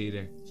 See you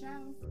there. Ciao.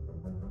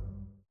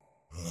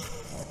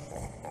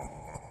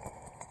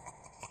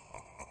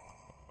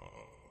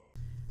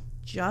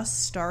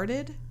 Just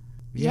started?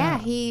 Yeah,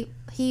 he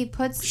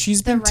puts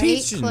She's the been right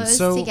teaching, clothes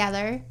so-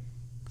 together.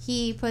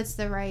 He puts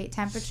the right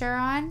temperature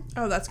on.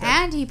 Oh, that's good.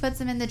 And he puts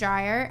them in the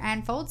dryer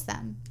and folds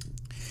them.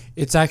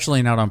 It's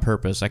actually not on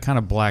purpose. I kind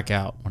of black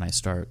out when I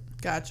start.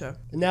 Gotcha.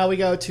 And now we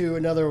go to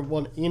another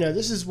one. You know,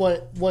 this is one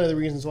of the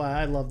reasons why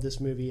I loved this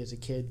movie as a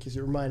kid, because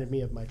it reminded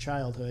me of my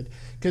childhood.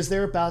 Because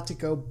they're about to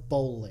go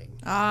bowling.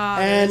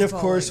 And of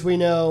course, we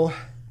know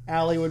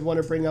Allie would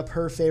want to bring up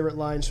her favorite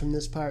lines from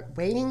this part.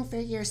 Waiting for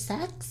your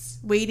sex?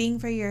 Waiting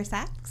for your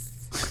sex?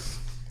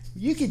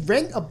 You could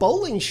rent a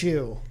bowling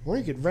shoe, or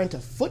you could rent a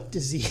foot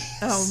disease.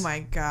 Oh my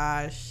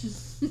gosh.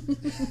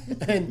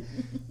 And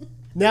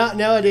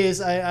nowadays,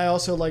 I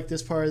also like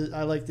this part.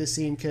 I like this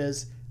scene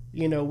because,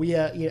 you know,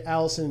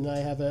 Allison and I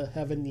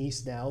have a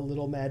niece now,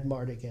 little Mad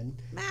Mardigan.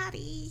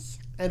 Maddie.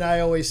 And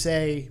I always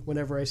say,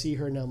 whenever I see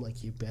her now, I'm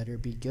like, you better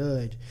be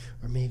good,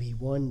 or maybe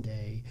one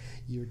day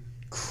your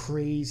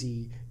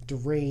crazy,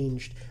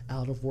 deranged,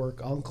 out of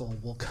work uncle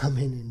will come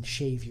in and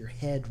shave your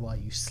head while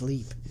you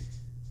sleep.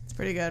 It's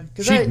pretty good.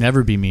 She'd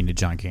never be mean to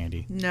John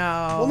Candy.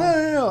 No.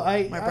 Well,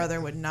 no. My brother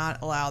would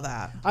not allow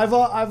that. I've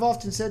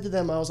often said to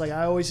them, I was like,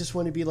 I always just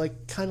want to be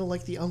like, kind of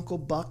like the Uncle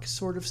Buck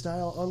sort of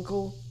style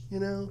uncle,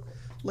 you know,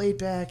 laid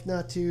back,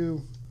 not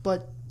too,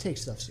 but take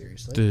stuff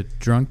seriously. The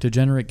drunk,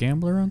 degenerate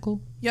gambler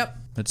uncle? Yep.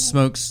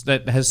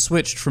 That has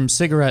switched from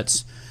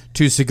cigarettes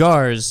to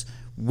cigars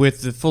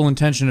with the full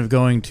intention of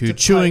going to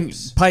chewing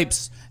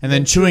pipes and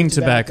then chewing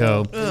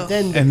tobacco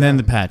and then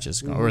the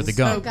patches or the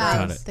gum.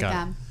 Got it.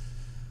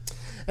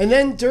 And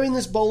then during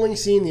this bowling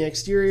scene, the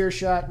exterior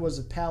shot was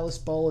a Palace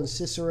Bowl in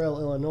Cicero,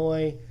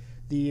 Illinois.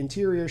 The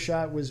interior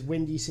shot was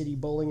Windy City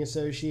Bowling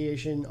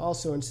Association,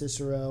 also in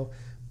Cicero.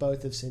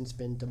 Both have since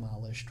been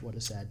demolished. What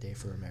a sad day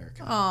for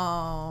America.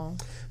 Oh.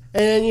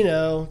 And, you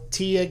know,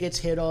 Tia gets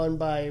hit on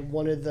by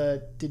one of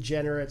the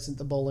degenerates at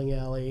the bowling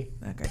alley.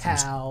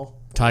 Pow.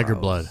 Tiger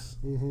blood.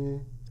 Mm-hmm.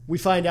 We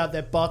find out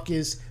that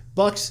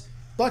Buck's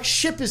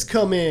ship has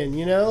come in,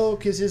 you know,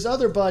 because his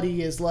other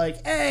buddy is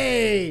like,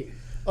 hey,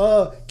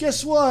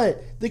 guess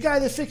what? The guy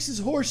that fixes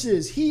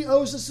horses, he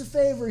owes us a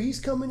favor.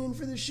 He's coming in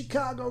for the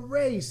Chicago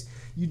race.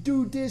 You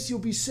do this, you'll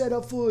be set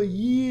up for a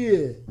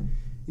year.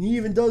 And he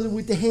even does it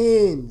with the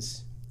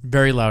hands.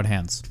 Very loud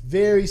hands.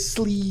 Very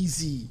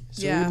sleazy.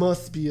 So Yeah. he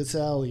must be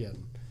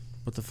Italian.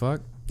 What the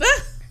fuck?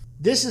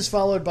 This is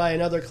followed by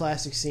another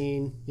classic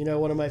scene. You know,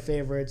 one of my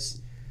favorites.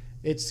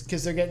 It's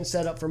because they're getting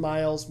set up for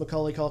Miles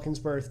Macaulay Culkin's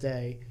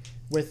birthday.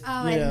 With,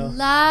 I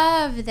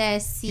love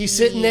this scene. He's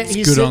sitting there.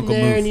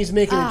 And he's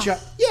making a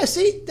giant. Yeah,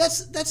 see,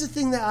 that's a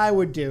thing that I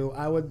would do.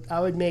 I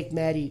would make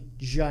Maddie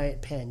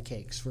giant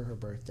pancakes for her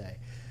birthday.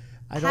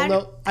 I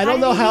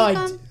don't know how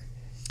I.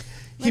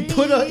 He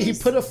put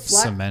a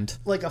flat cement,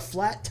 like a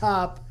flat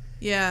top.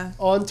 Yeah.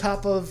 On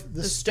top of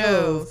the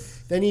stove.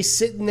 Then he's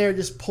sitting there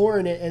just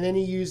pouring it, and then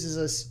he uses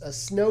a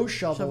snow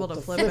shovel to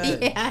flip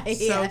it. Yeah,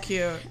 so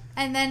cute.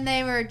 And then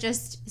they were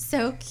just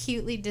so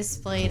cutely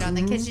displayed on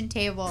the kitchen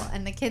table,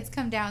 and the kids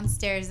come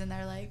downstairs and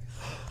they're like,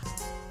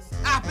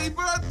 Happy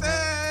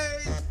birthday!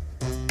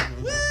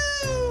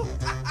 Woo!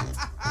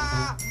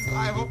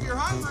 I hope you're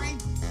hungry.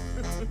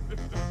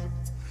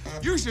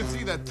 You should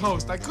see that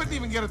toast. I couldn't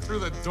even get it through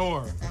the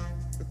door.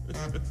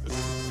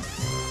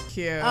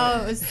 Cute.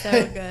 Oh, it was so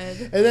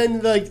good. And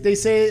then, like, they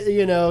say,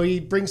 you know, he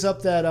brings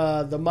up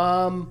that the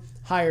mom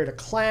hired a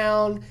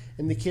clown,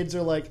 and the kids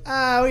are like,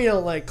 we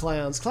don't like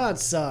clowns.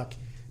 Clowns suck.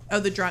 Oh,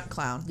 the drunk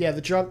clown. Yeah,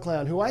 the drunk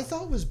clown, who I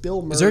thought was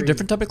Bill Murray. Is there a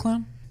different type of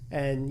clown?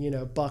 And, you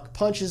know, Buck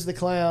punches the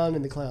clown,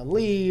 and the clown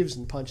leaves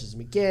and punches him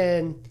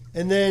again.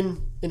 And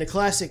then, in a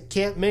classic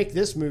can't make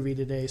this movie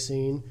today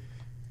scene,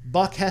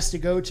 Buck has to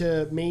go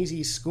to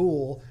Maisie's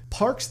school,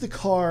 parks the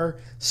car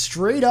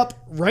straight up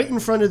right in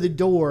front of the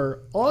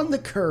door on the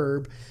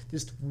curb,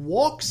 just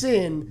walks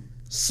in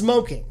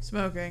smoking.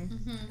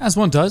 Mm-hmm. As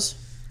one does.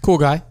 Cool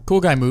guy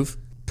move.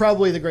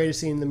 Probably the greatest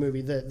scene in the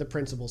movie, the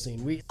principal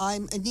scene.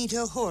 I'm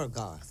Anita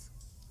Horgarth.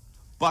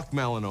 Buck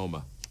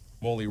melanoma.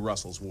 Molly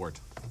Russell's wart.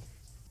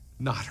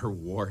 Not her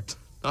wart.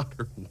 Not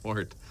her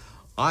wart.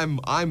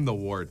 I'm the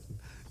wart.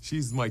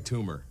 She's my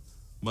tumor.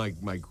 My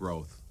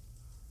growth.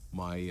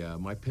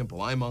 My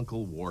pimple. I'm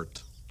Uncle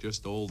Wart.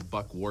 Just old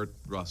Buck Wart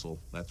Russell.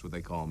 That's what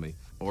they call me.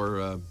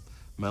 Or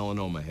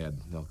melanoma head.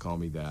 They'll call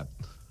me that.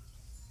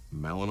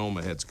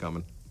 Melanoma head's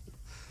coming.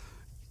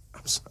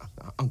 I'm sorry,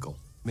 Uncle.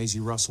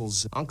 Maisie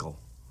Russell's uncle.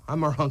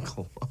 I'm her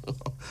uncle.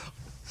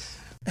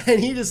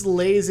 And he just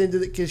lays into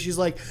it because she's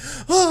like,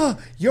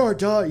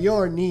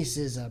 your niece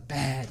is a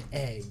bad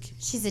egg.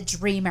 She's a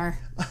dreamer.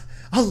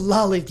 A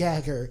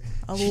lollygagger.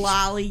 A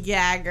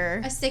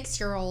lollygagger. A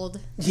 6-year-old.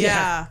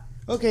 Yeah.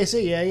 Okay, so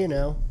yeah, you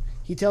know.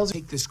 He tells her,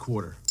 take this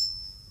quarter.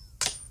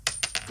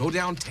 Go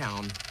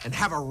downtown and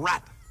have a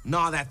rat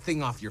gnaw that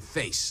thing off your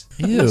face.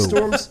 Ew.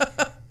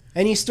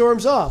 He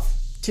storms off.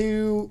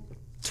 to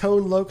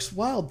Tone Loc's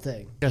Wild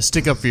Thing. Gotta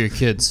stick up for your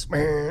kids.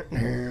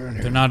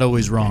 They're not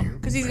always wrong.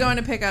 Because he's going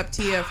to pick up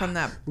Tia from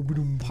that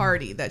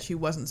party that she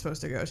wasn't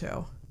supposed to go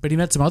to. But he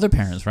met some other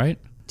parents, right?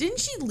 Didn't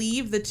she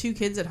leave the 2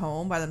 kids at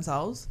home by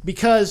themselves?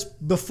 Because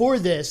before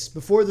the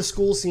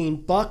school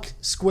scene, Buck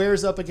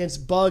squares up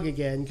against Bug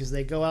again because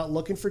they go out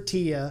looking for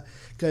Tia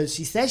because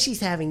she says she's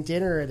having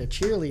dinner at a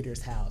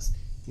cheerleader's house.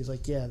 He's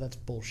like, yeah, that's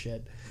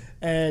bullshit.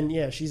 And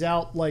yeah, she's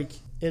out like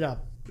in a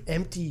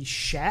empty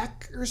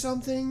shack or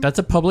something. That's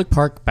a public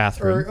park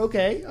bathroom.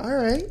 Okay, all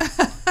right.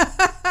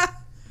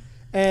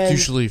 And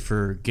usually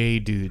for gay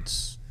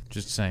dudes.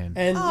 Just saying.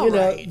 And,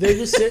 they're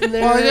just sitting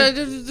there.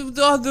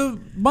 The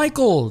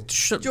Michael.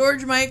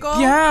 George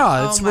Michael?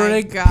 Yeah, that's where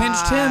they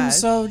pinched him,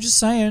 so just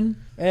saying.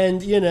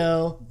 And,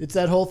 it's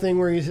that whole thing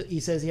where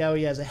he says how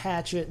he has a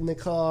hatchet in the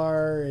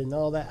car and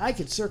all that. I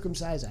could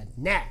circumcise a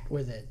gnat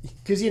with it.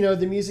 Because,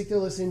 the music they're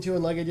listening to,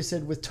 and like I just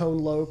said, with Tone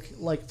Loc,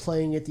 like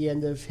playing at the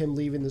end of him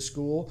leaving the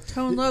school.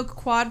 Tone Loc,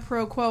 quad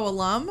pro quo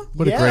alum.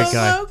 What a great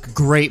guy. Loc?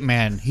 Great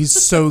man. He's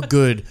so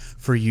good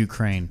for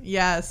Ukraine.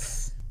 Yes.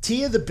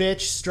 Tia the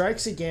bitch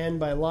strikes again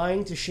by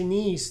lying to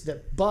Shanice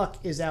that Buck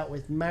is out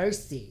with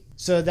Marcy.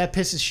 So that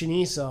pisses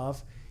Shanice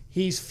off.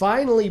 He's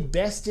finally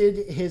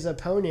bested his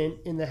opponent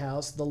in the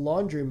house, the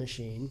laundry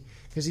machine,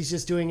 because he's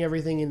just doing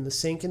everything in the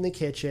sink in the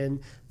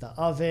kitchen, the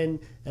oven,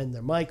 and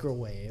the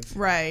microwave.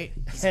 Right.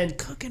 And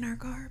cooking our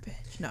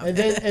garbage. No. And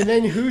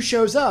then who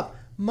shows up?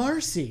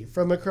 Marcy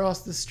from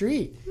across the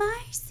street.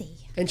 Marcy.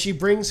 And she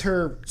brings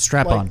her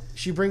strap-on.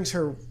 She brings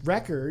her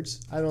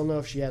records. I don't know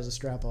if she has a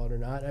strap-on or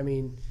not. I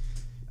mean...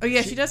 Oh,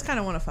 yeah, she does kind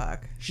of want to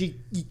fuck. She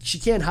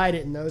can't hide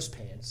it in those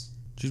pants.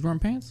 She's wearing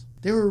pants?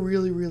 They were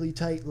really, really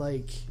tight,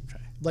 like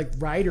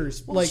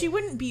riders. Well, she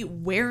wouldn't be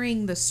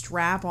wearing the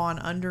strap on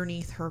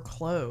underneath her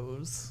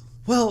clothes.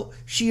 Well,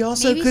 she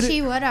also Maybe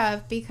she would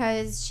have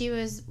because she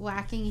was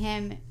whacking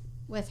him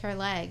with her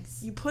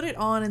legs. You put it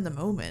on in the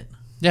moment.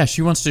 Yeah,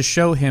 she wants to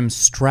show him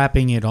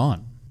strapping it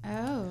on.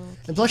 Oh.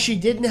 And plus, she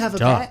didn't have a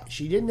bag.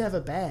 She didn't have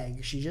a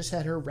bag. She just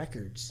had her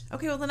records.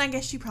 Okay, well then I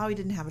guess she probably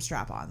didn't have a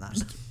strap on then.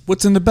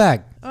 What's in the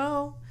bag?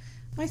 Oh,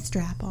 my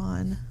strap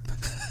on.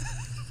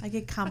 I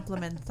get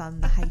compliments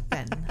on the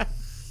hyphen.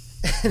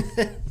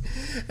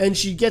 And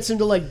she gets him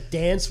to like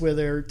dance with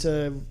her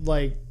to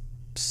like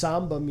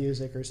samba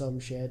music or some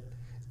shit.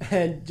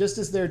 And just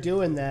as they're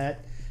doing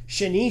that,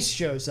 Shanice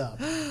shows up.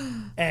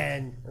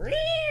 And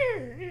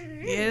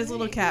it is a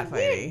little cat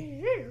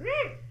fighty.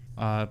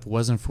 If it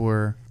wasn't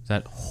for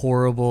that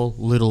horrible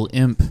little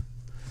imp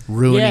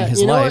ruining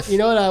his life. You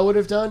know what I would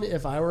have done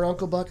if I were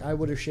Uncle Buck? I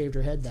would have shaved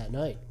her head that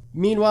night.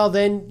 Meanwhile,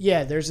 then,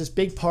 there's this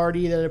big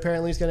party that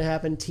apparently is going to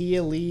happen.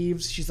 Tia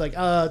leaves. She's like,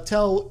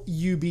 tell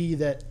UB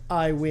that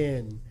I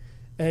win.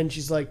 And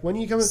she's like, when are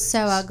you coming? So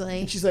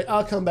ugly. And she's like,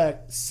 I'll come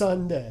back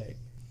Sunday.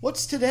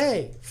 What's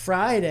today?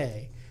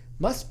 Friday.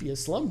 Must be a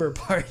slumber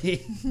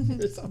party.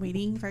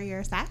 Waiting for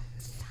your sex.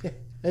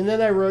 And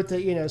then I wrote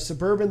that,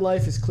 suburban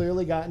life has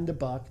clearly gotten to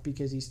Buck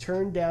because he's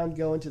turned down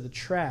going to the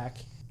track,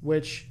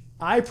 which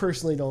I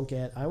personally don't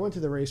get. I went to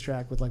the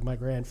racetrack with like my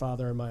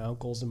grandfather and my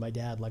uncles and my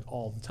dad like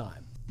all the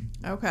time.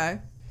 Okay.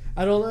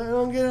 I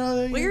don't get how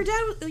they... Well,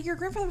 your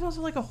grandfather was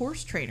also like a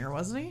horse trainer,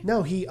 wasn't he?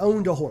 No, he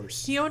owned a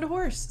horse. He owned a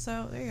horse,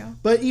 so there you go.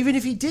 But even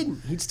if he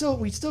didn't, we'd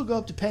still go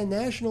up to Penn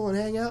National and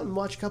hang out and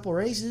watch a couple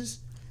races.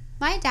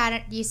 My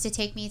dad used to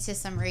take me to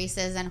some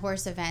races and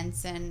horse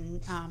events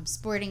and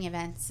sporting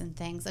events and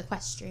things,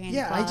 equestrian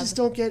club. I just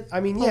don't get... I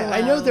mean,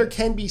 I know there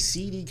can be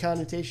seedy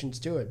connotations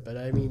to it, but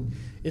I mean,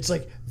 it's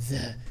like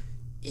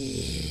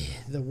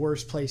the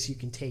worst place you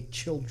can take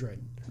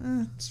children.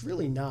 It's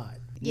really not.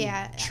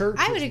 Yeah, Church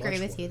I would agree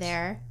with you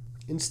there.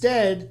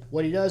 Instead,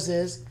 what he does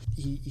is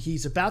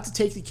he's about to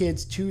take the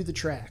kids to the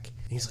track.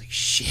 And he's like,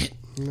 shit,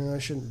 no, I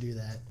shouldn't do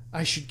that.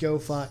 I should go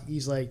find...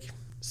 He's like,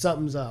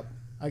 something's up.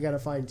 I got to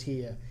find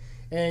Tia.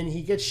 And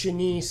he gets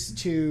Shanice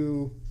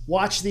to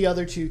watch the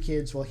other 2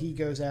 kids while he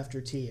goes after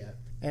Tia.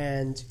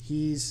 And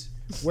he's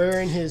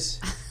wearing his...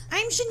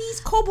 I'm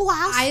Shanice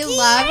Kobolowski. I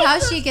love how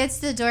she gets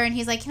to the door and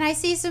he's like, can I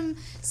see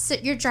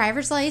your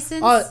driver's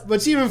license?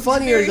 What's even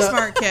funnier Very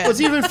smart kid.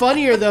 What's even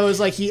funnier though is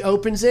like he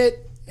opens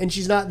it and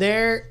she's not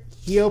there.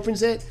 He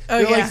opens it.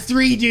 There are like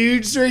 3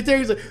 dudes right there.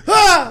 He's like,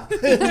 ah!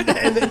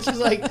 And then she's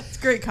like, it's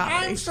great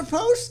comedy. I'm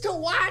supposed to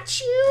watch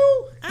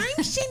you. I'm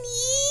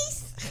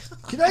Shanice.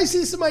 Can I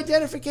see some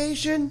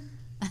identification?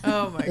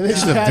 Oh my god.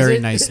 She's a very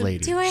nice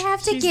lady. Do I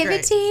have to give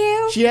it to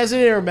you? She has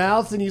it in her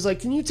mouth and he's like,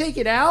 can you take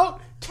it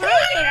out? Take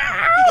it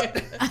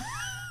out!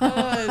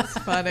 Oh, it's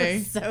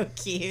funny. So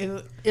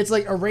cute. It's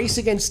like a race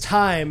against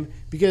time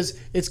because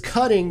it's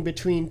cutting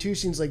between 2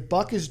 scenes. Like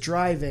Buck is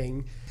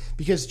driving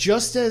because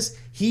just as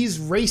he's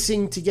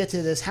racing to get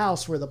to this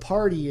house where the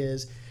party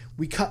is,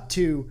 we cut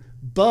to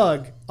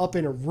Bug up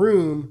in a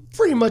room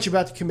pretty much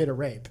about to commit a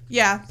rape.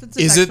 Yeah.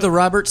 Is it the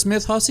Robert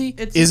Smith hussy?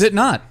 Is it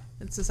not?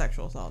 It's a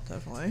sexual assault,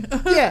 definitely.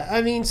 Yeah,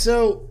 I mean,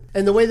 so,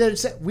 and the way that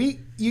it's set,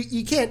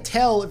 you can't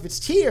tell if it's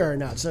Tia or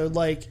not. So,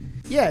 like,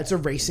 yeah, it's a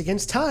race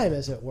against time,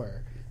 as it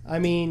were. I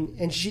mean,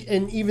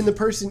 and even the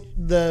person,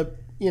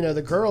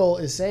 the girl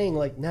is saying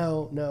like,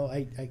 no,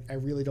 I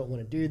really don't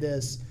want to do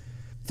this.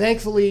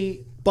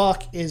 Thankfully,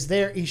 Buck is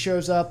there. He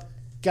shows up,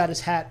 got his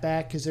hat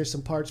back because there's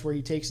some parts where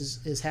he takes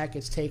his hat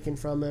gets taken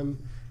from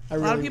him. A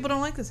lot of people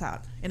don't like this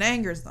hat. It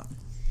angers them.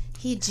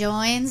 He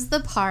joins the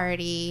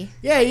party.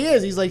 Yeah, he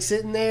is. He's like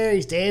sitting there,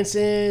 he's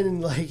dancing,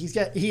 and like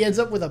he ends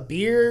up with a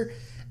beer,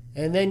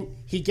 and then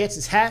he gets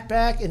his hat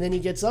back, and then he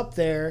gets up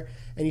there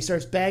and he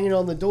starts banging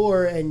on the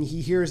door, and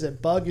he hears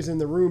that Bug is in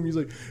the room. He's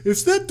like,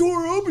 if that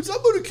door opens,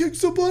 I'm gonna kick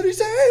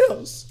somebody's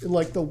ass, in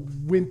like the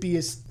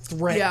wimpiest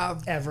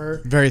threat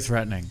ever. Very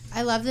threatening.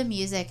 I love the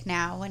music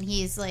now when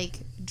he's like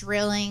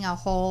drilling a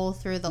hole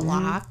through the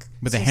lock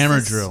with a hammer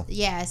drill.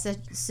 Yeah, it's a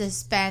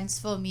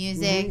suspenseful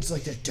music. It's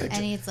like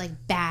and it's like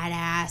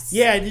badass.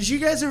 Yeah, did you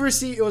guys ever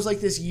see? It was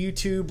like this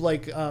YouTube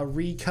like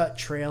recut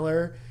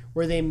trailer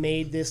where they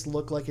made this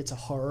look like it's a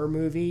horror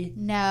movie.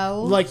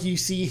 No. Like you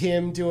see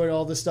him doing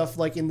all the stuff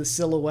like in the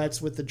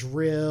silhouettes with the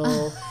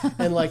drill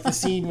and like the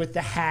scene with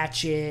the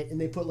hatchet,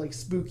 and they put like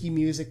spooky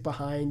music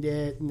behind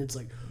it, and it's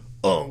like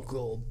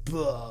Uncle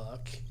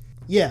Buck.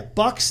 Yeah,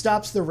 Buck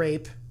stops the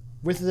rape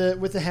with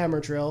the hammer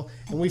drill,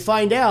 and we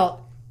find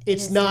out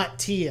it's not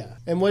Tia.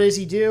 And what does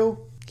he do?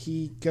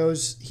 He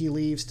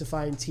leaves to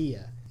find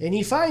Tia, and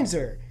he finds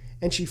her.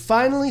 And she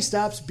finally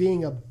stops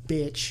being a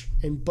bitch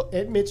and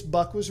admits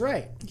Buck was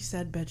right. You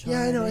said bitch already.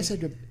 Yeah, I know. I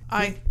said...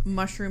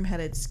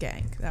 mushroom-headed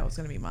skank. That was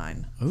going to be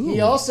mine. Ooh. He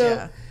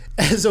also,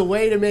 as a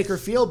way to make her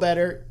feel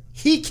better,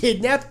 he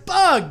kidnapped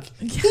Bug.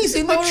 He's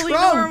in totally the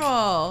trunk.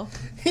 Normal.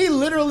 He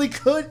literally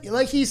could,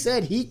 like he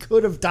said, he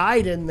could have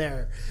died in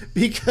there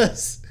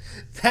because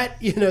that,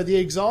 the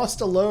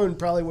exhaust alone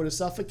probably would have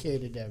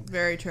suffocated him.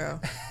 Very true.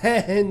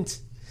 And...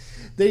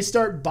 they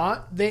start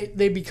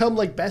they become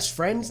like best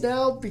friends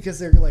now because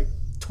they're like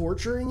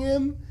torturing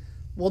him.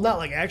 Well, not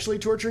like actually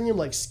torturing him,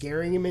 like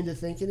scaring him into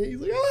thinking it.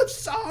 He's like, "I'm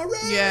sorry."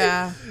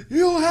 Yeah.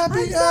 You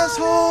happy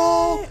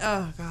asshole.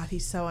 Oh God,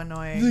 he's so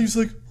annoying. And he's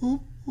like,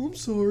 "Oh, I'm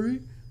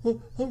sorry.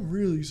 I'm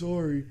really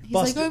sorry." He's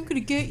like, "I'm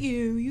gonna get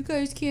you. You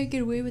guys can't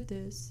get away with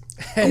this.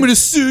 I'm gonna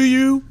sue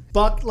you."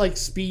 Buck like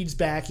speeds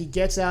back. He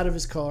gets out of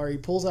his car. He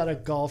pulls out a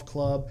golf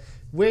club,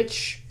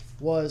 which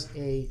was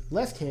a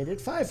left-handed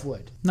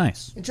 5-wood.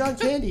 Nice. And John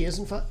Candy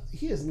isn't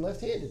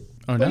left-handed.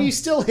 Oh, but no? he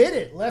still hit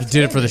it left-handed. He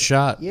did it for the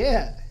shot.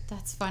 Yeah.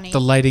 That's funny. The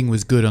lighting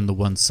was good on the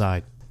one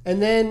side.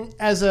 And then,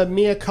 as a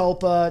mea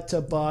culpa to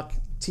Buck,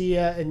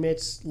 Tia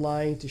admits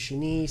lying to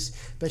Shanice,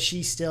 but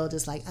she's still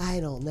just like, I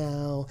don't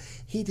know.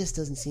 He just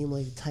doesn't seem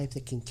like the type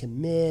that can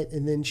commit.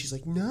 And then she's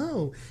like,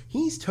 no,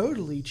 he's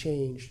totally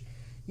changed.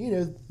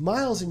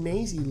 Miles and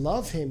Maisie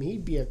love him.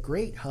 He'd be a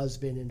great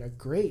husband and a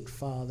great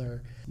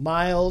father.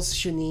 Miles,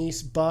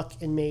 Shanice, Buck,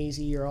 and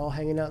Maisie are all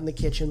hanging out in the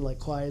kitchen like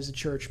quiet as a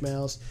church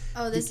mouse.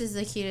 Oh, this is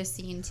the cutest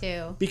scene,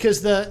 too.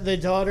 Because the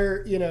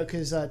daughter,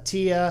 because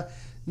Tia,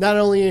 not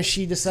only has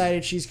she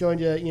decided she's going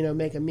to,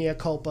 make a mea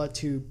culpa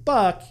to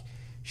Buck,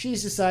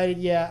 she's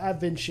decided,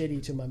 I've been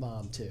shitty to my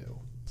mom, too.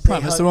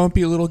 Promise I won't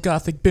be a little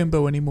gothic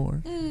bimbo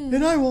anymore.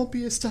 And I won't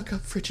be a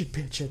stuck-up frigid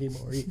bitch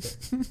anymore either.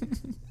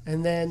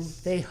 And then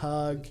they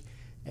hug,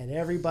 and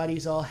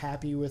everybody's all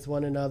happy with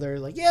one another.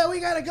 Like, yeah,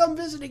 we got to come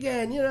visit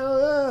again.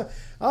 We're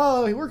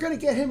going to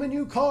get him a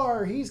new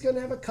car. He's going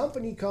to have a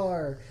company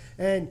car.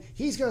 And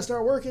he's going to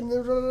start working.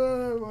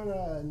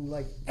 And,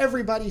 like,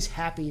 everybody's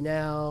happy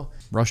now.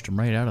 Rushed him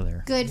right out of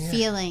there. Good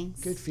feelings.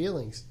 Good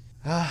feelings.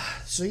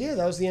 So yeah,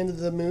 that was the end of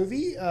the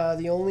movie.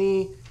 The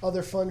only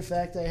other fun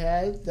fact I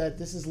had that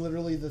this is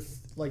literally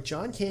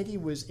John Candy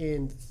was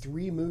in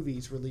 3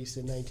 movies released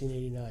in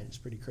 1989. It's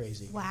pretty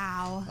crazy.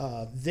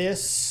 Wow.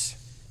 This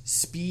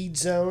Speed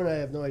Zone, I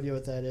have no idea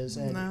what that is.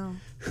 And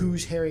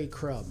Who's Harry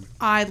Crumb?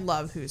 I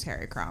love Who's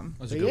Harry Crumb.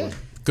 That's a good one.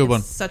 Good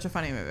one. Such a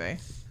funny movie.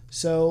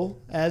 So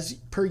as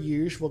per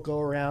usual, we'll go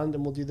around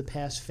and we'll do the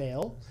pass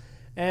fail.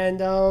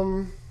 And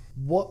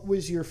what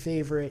was your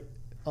favorite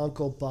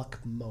Uncle Buck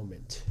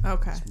moment?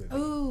 Okay.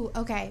 Ooh,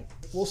 okay.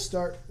 We'll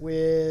start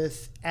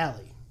with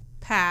Allie.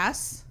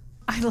 Pass.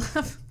 I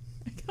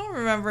don't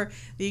remember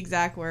the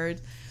exact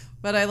words,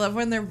 but I love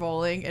when they're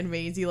bowling and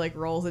Maisie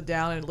rolls it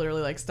down and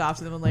literally stops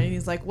them in the lane. And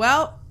he's like,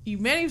 "Well, you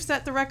may have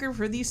set the record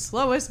for the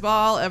slowest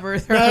ball ever."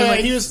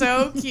 He was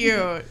so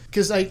cute.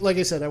 Because like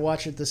I said, I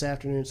watched it this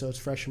afternoon, so it's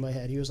fresh in my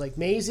head. He was like,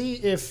 "Maisie,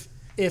 if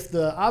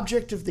the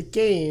object of the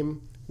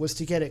game was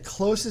to get it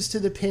closest to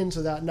the pins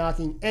without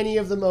knocking any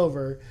of them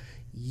over,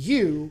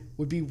 you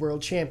would be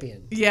world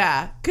champion."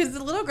 Yeah, because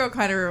the little girl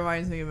kind of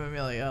reminds me of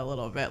Amelia a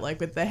little bit,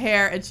 with the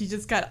hair, and she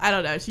just kind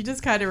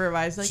of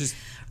reminds she's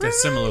got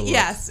similar look.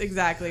 Yes,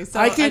 exactly. So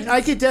I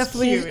could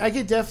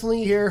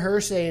definitely hear her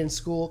say in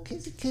school,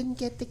 "Because he couldn't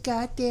get the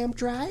goddamn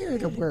dryer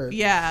to work."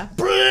 Yeah,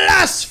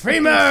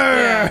 blasphemer.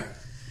 Yeah.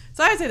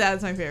 So I'd say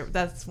that's my favorite.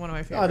 That's one of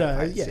my favorite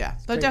parts. Yeah,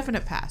 so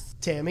definite pass.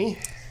 Tammy,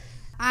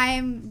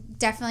 I'm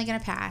definitely gonna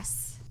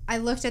pass. I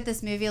looked at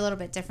this movie a little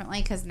bit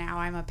differently because now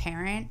I'm a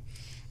parent.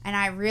 And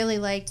I really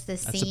liked the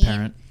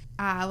scene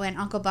when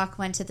Uncle Buck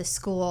went to the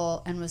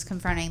school and was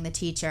confronting the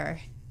teacher.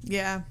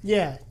 Yeah.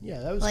 Yeah,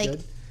 that was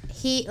good.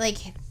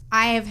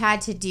 I have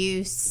had to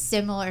do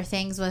similar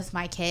things with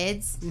my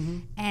kids,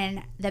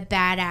 and the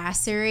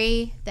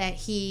badassery that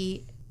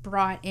he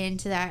brought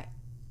into that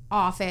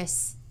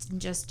office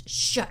and just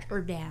shut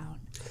her down.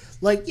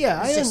 Like,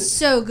 yeah, it's just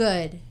so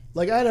good.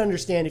 Like, I'd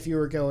understand if you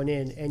were going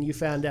in and you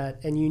found out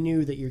and you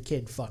knew that your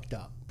kid fucked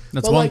up.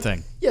 That's one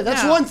thing. Yeah,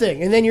 that's one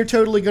thing. And then you're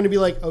totally going to be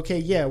like, okay,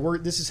 yeah,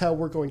 this is how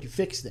we're going to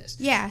fix this.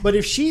 Yeah. But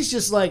if she's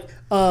just like,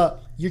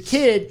 your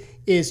kid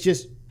is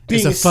just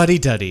being a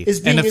fuddy-duddy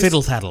and a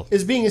fiddle-faddle.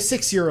 Is being a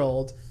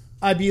 6-year-old,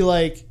 I'd be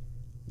like,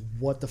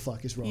 what the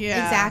fuck is wrong?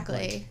 Yeah. Exactly.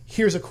 Like,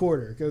 here's a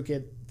quarter. Go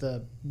get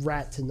the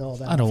rat and all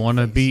that. I don't want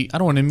to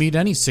meet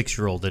any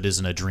 6-year-old that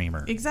isn't a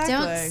dreamer. Exactly.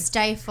 Don't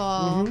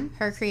stifle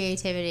her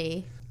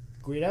creativity.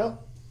 Guido?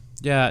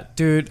 Yeah,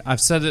 dude,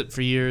 I've said it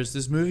for years.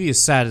 This movie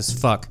is sad as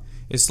fuck.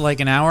 It's like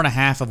an hour and a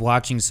half of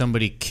watching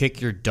somebody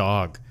kick your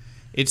dog.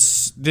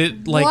 It's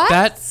like What?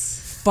 that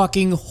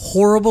fucking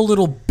horrible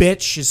little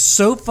bitch is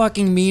so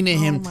fucking mean to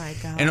him. Oh my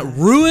God. And it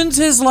ruins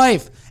his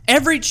life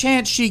every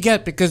chance she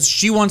gets because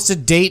she wants to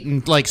date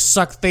and like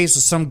suck face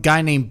with some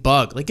guy named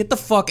Bug. Like, get the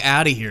fuck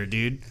out of here,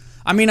 dude.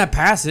 I mean, I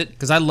pass it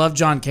because I love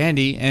John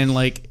Candy and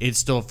like it's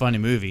still a funny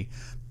movie,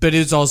 but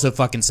it's also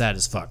fucking sad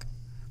as fuck.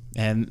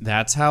 And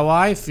that's how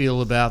I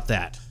feel about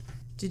that.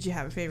 Did you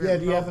have a favorite? Yeah,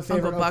 do you have a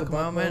favorite Uncle Buck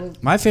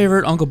moment? My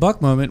favorite Uncle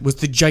Buck moment was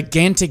the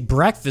gigantic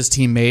breakfast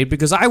he made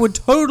because I would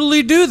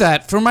totally do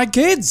that for my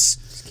kids.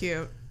 It's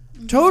cute.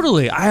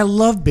 Totally. I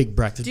love big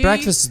breakfast.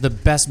 Breakfast is the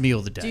best meal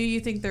of the Do day. you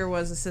think there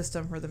was a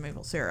system for the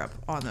maple syrup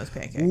on those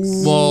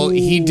pancakes? Well,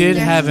 he did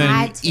There have an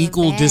had to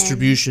equal have been.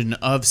 distribution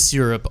of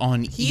syrup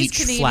on He's each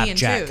Canadian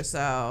flapjack. too,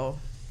 so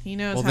he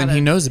knows. Well, how then to,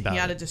 he knows about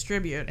how it. to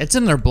distribute. It's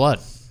in their blood.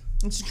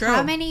 It's true.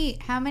 How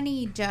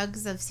many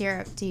jugs of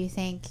syrup do you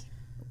think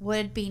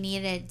would be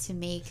needed to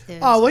make those?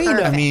 Oh, well, you know,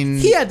 perfect? I mean,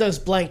 he had those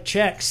blank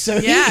checks, so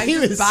Yeah, he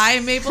was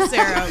buying maple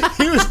syrup.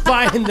 he was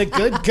buying the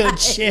good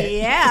shit.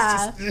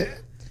 Yeah.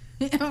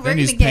 We're Then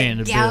he's gonna paying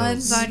get the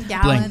gallons bills. on Blank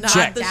gallons. Not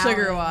check. the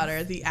sugar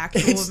water, the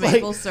actual It's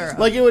maple syrup.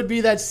 Like it would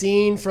be that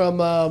scene from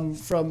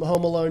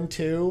Home Alone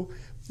 2.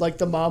 Like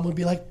the mom would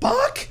be like,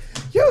 "Buck,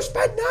 you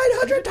spent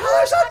 $900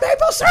 on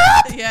maple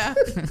syrup." Yeah.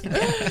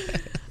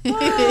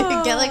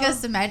 Get like a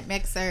cement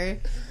mixer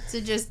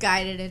to just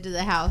guide it into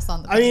the house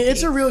on the I mean,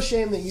 it's a pancakes. real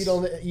shame that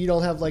you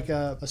don't have like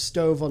a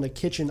stove on the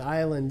kitchen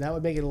island. That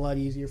would make it a lot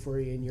easier for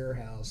you in your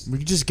house. We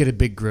could just get a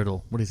big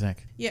griddle. What do you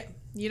think? Yeah.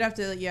 You'd have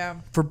to,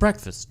 For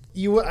breakfast.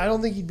 I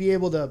don't think you'd be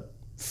able to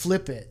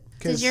flip it.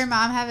 Does your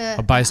mom have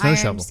I'll buy a snow iron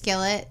shovel.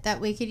 skillet that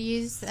we could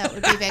use that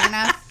would be big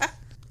enough?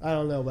 I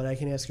don't know, but I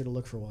can ask her to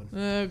look for one.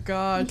 Oh,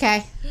 God.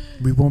 Okay.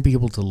 We won't be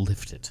able to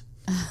lift it.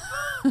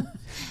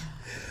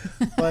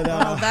 But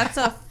Well, that's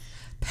a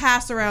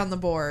pass around the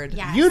board.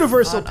 Yes.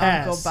 universal On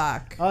pass Uncle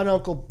Buck. on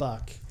Uncle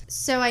Buck.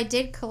 So I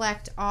did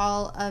collect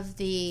all of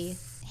the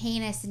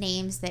heinous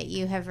names that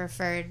you have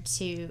referred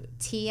to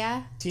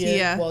Tia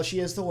Tia. Well, she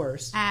is the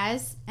worst.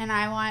 as, and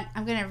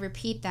I'm going to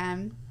repeat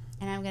them,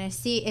 and I'm going to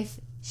see if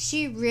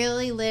she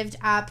really lived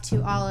up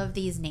to all of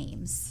these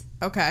names.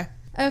 Okay.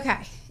 Okay,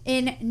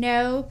 in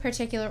no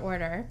particular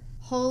order.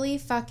 Horrible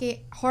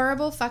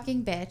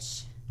fucking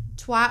bitch,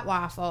 twat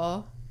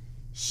waffle,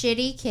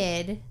 shitty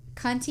kid,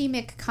 cunty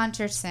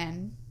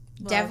McCunterson,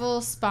 devil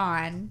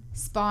spawn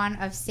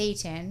of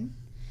Satan,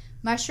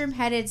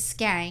 mushroom-headed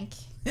skank,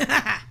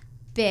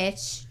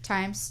 bitch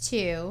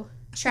 ×2,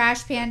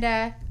 trash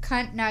panda,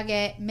 cunt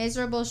nugget,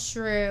 miserable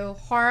shrew,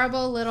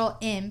 horrible little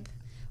imp,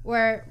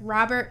 or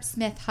Robert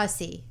Smith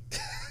hussy.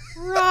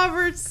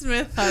 Robert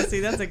Smith hussy.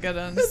 That's a good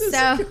one.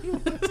 So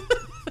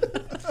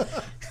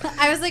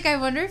I was like, I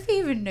wonder if he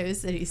even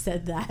knows that he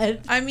said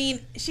that. I mean,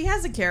 she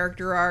has a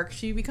character arc.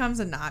 She becomes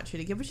a not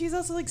shitty kid, but she's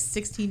also like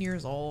 16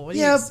 years old. What do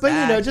Yeah, you but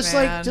you know,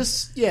 expect,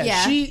 just man?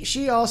 Yeah.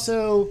 She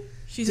also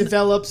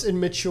develops and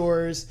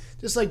matures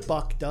just like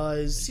Buck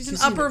does. She's an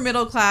upper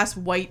middle class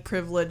white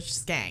privileged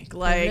skank.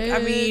 Like, I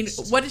mean,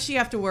 what does she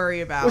have to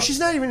worry about? Well, she's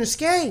not even a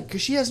skank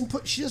because she doesn't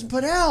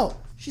put out.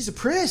 She's a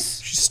priss.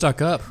 She's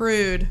stuck up.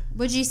 Prude.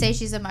 Would you say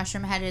she's a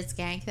mushroom-headed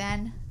skank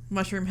then?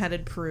 Mushroom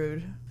headed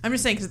prude. I'm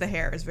just saying because the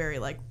hair is very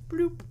like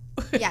bloop.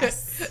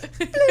 Yes.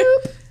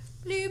 bloop.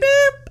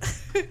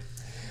 Bloop.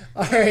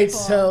 All right,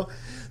 so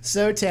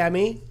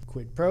Tammy,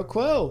 quid pro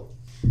quo.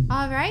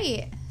 All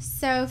right.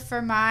 So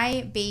for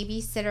my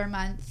babysitter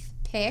month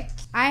pick,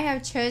 I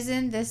have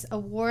chosen this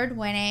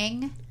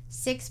award-winning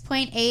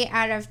 6.8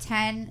 out of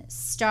 10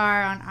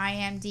 star on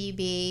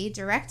IMDb,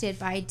 directed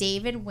by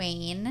David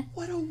Wayne.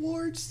 What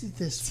awards did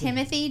this win?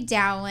 Timothy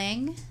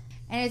Dowling,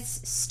 and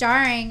it's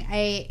starring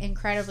a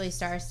incredibly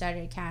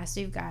star-studded cast.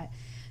 We've got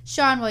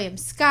Sean William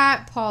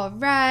Scott, Paul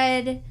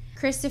Rudd,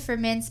 Christopher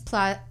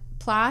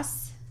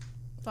Mintz-Plasse.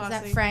 Is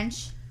that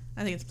French?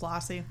 I think it's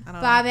Plasse. I don't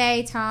know.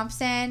 Bobby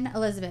Thompson,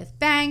 Elizabeth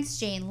Banks,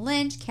 Jane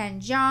Lynch, Ken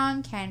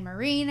Jeong, Ken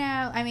Marino.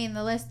 I mean,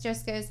 the list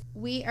just goes.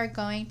 We are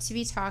going to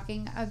be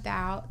talking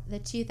about the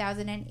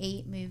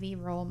 2008 movie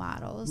Role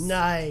Models.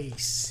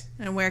 Nice.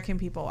 And where can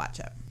people watch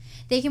it?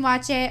 They can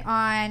watch it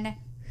on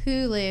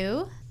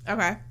Hulu.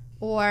 Okay.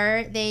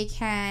 Or they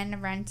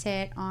can rent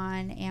it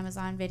on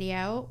Amazon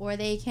Video. Or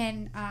they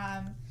can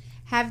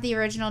have the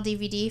original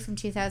DVD from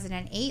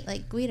 2008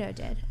 like Guido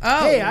did.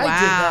 Oh, hey, I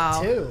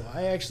wow. did that too.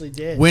 I actually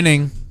did.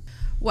 Winning.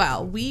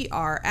 Well, we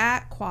are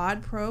at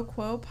Quad Pro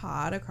Quo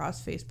Pod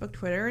across Facebook,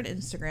 Twitter, and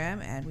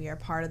Instagram, and we are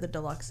part of the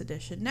Deluxe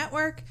Edition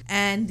Network.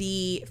 And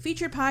the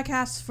featured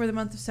podcasts for the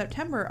month of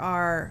September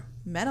are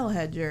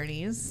Metalhead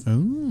Journeys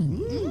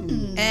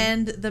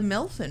and The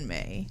MILF in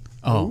May.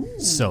 Oh,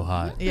 so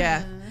hot.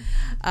 Yeah.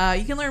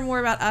 You can learn more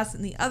about us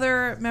and the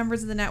other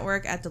members of the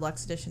network at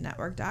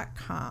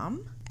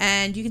deluxeeditionnetwork.com.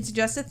 And you can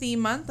suggest a theme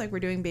month, like we're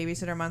doing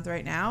Babysitter Month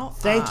right now.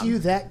 Thank you,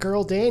 that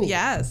girl, Danny.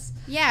 Yes.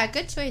 Yeah,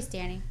 good choice,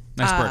 Danny.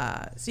 Nice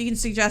work. So you can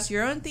suggest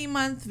your own theme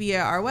month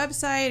via our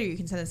website, or you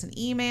can send us an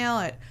email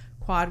at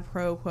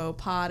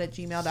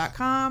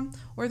quadproquopod@gmail.com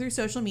or through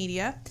social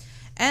media.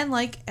 And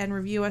like and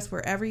review us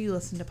wherever you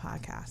listen to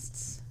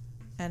podcasts.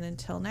 And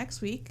until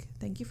next week,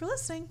 thank you for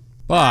listening.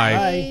 Bye.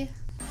 Bye.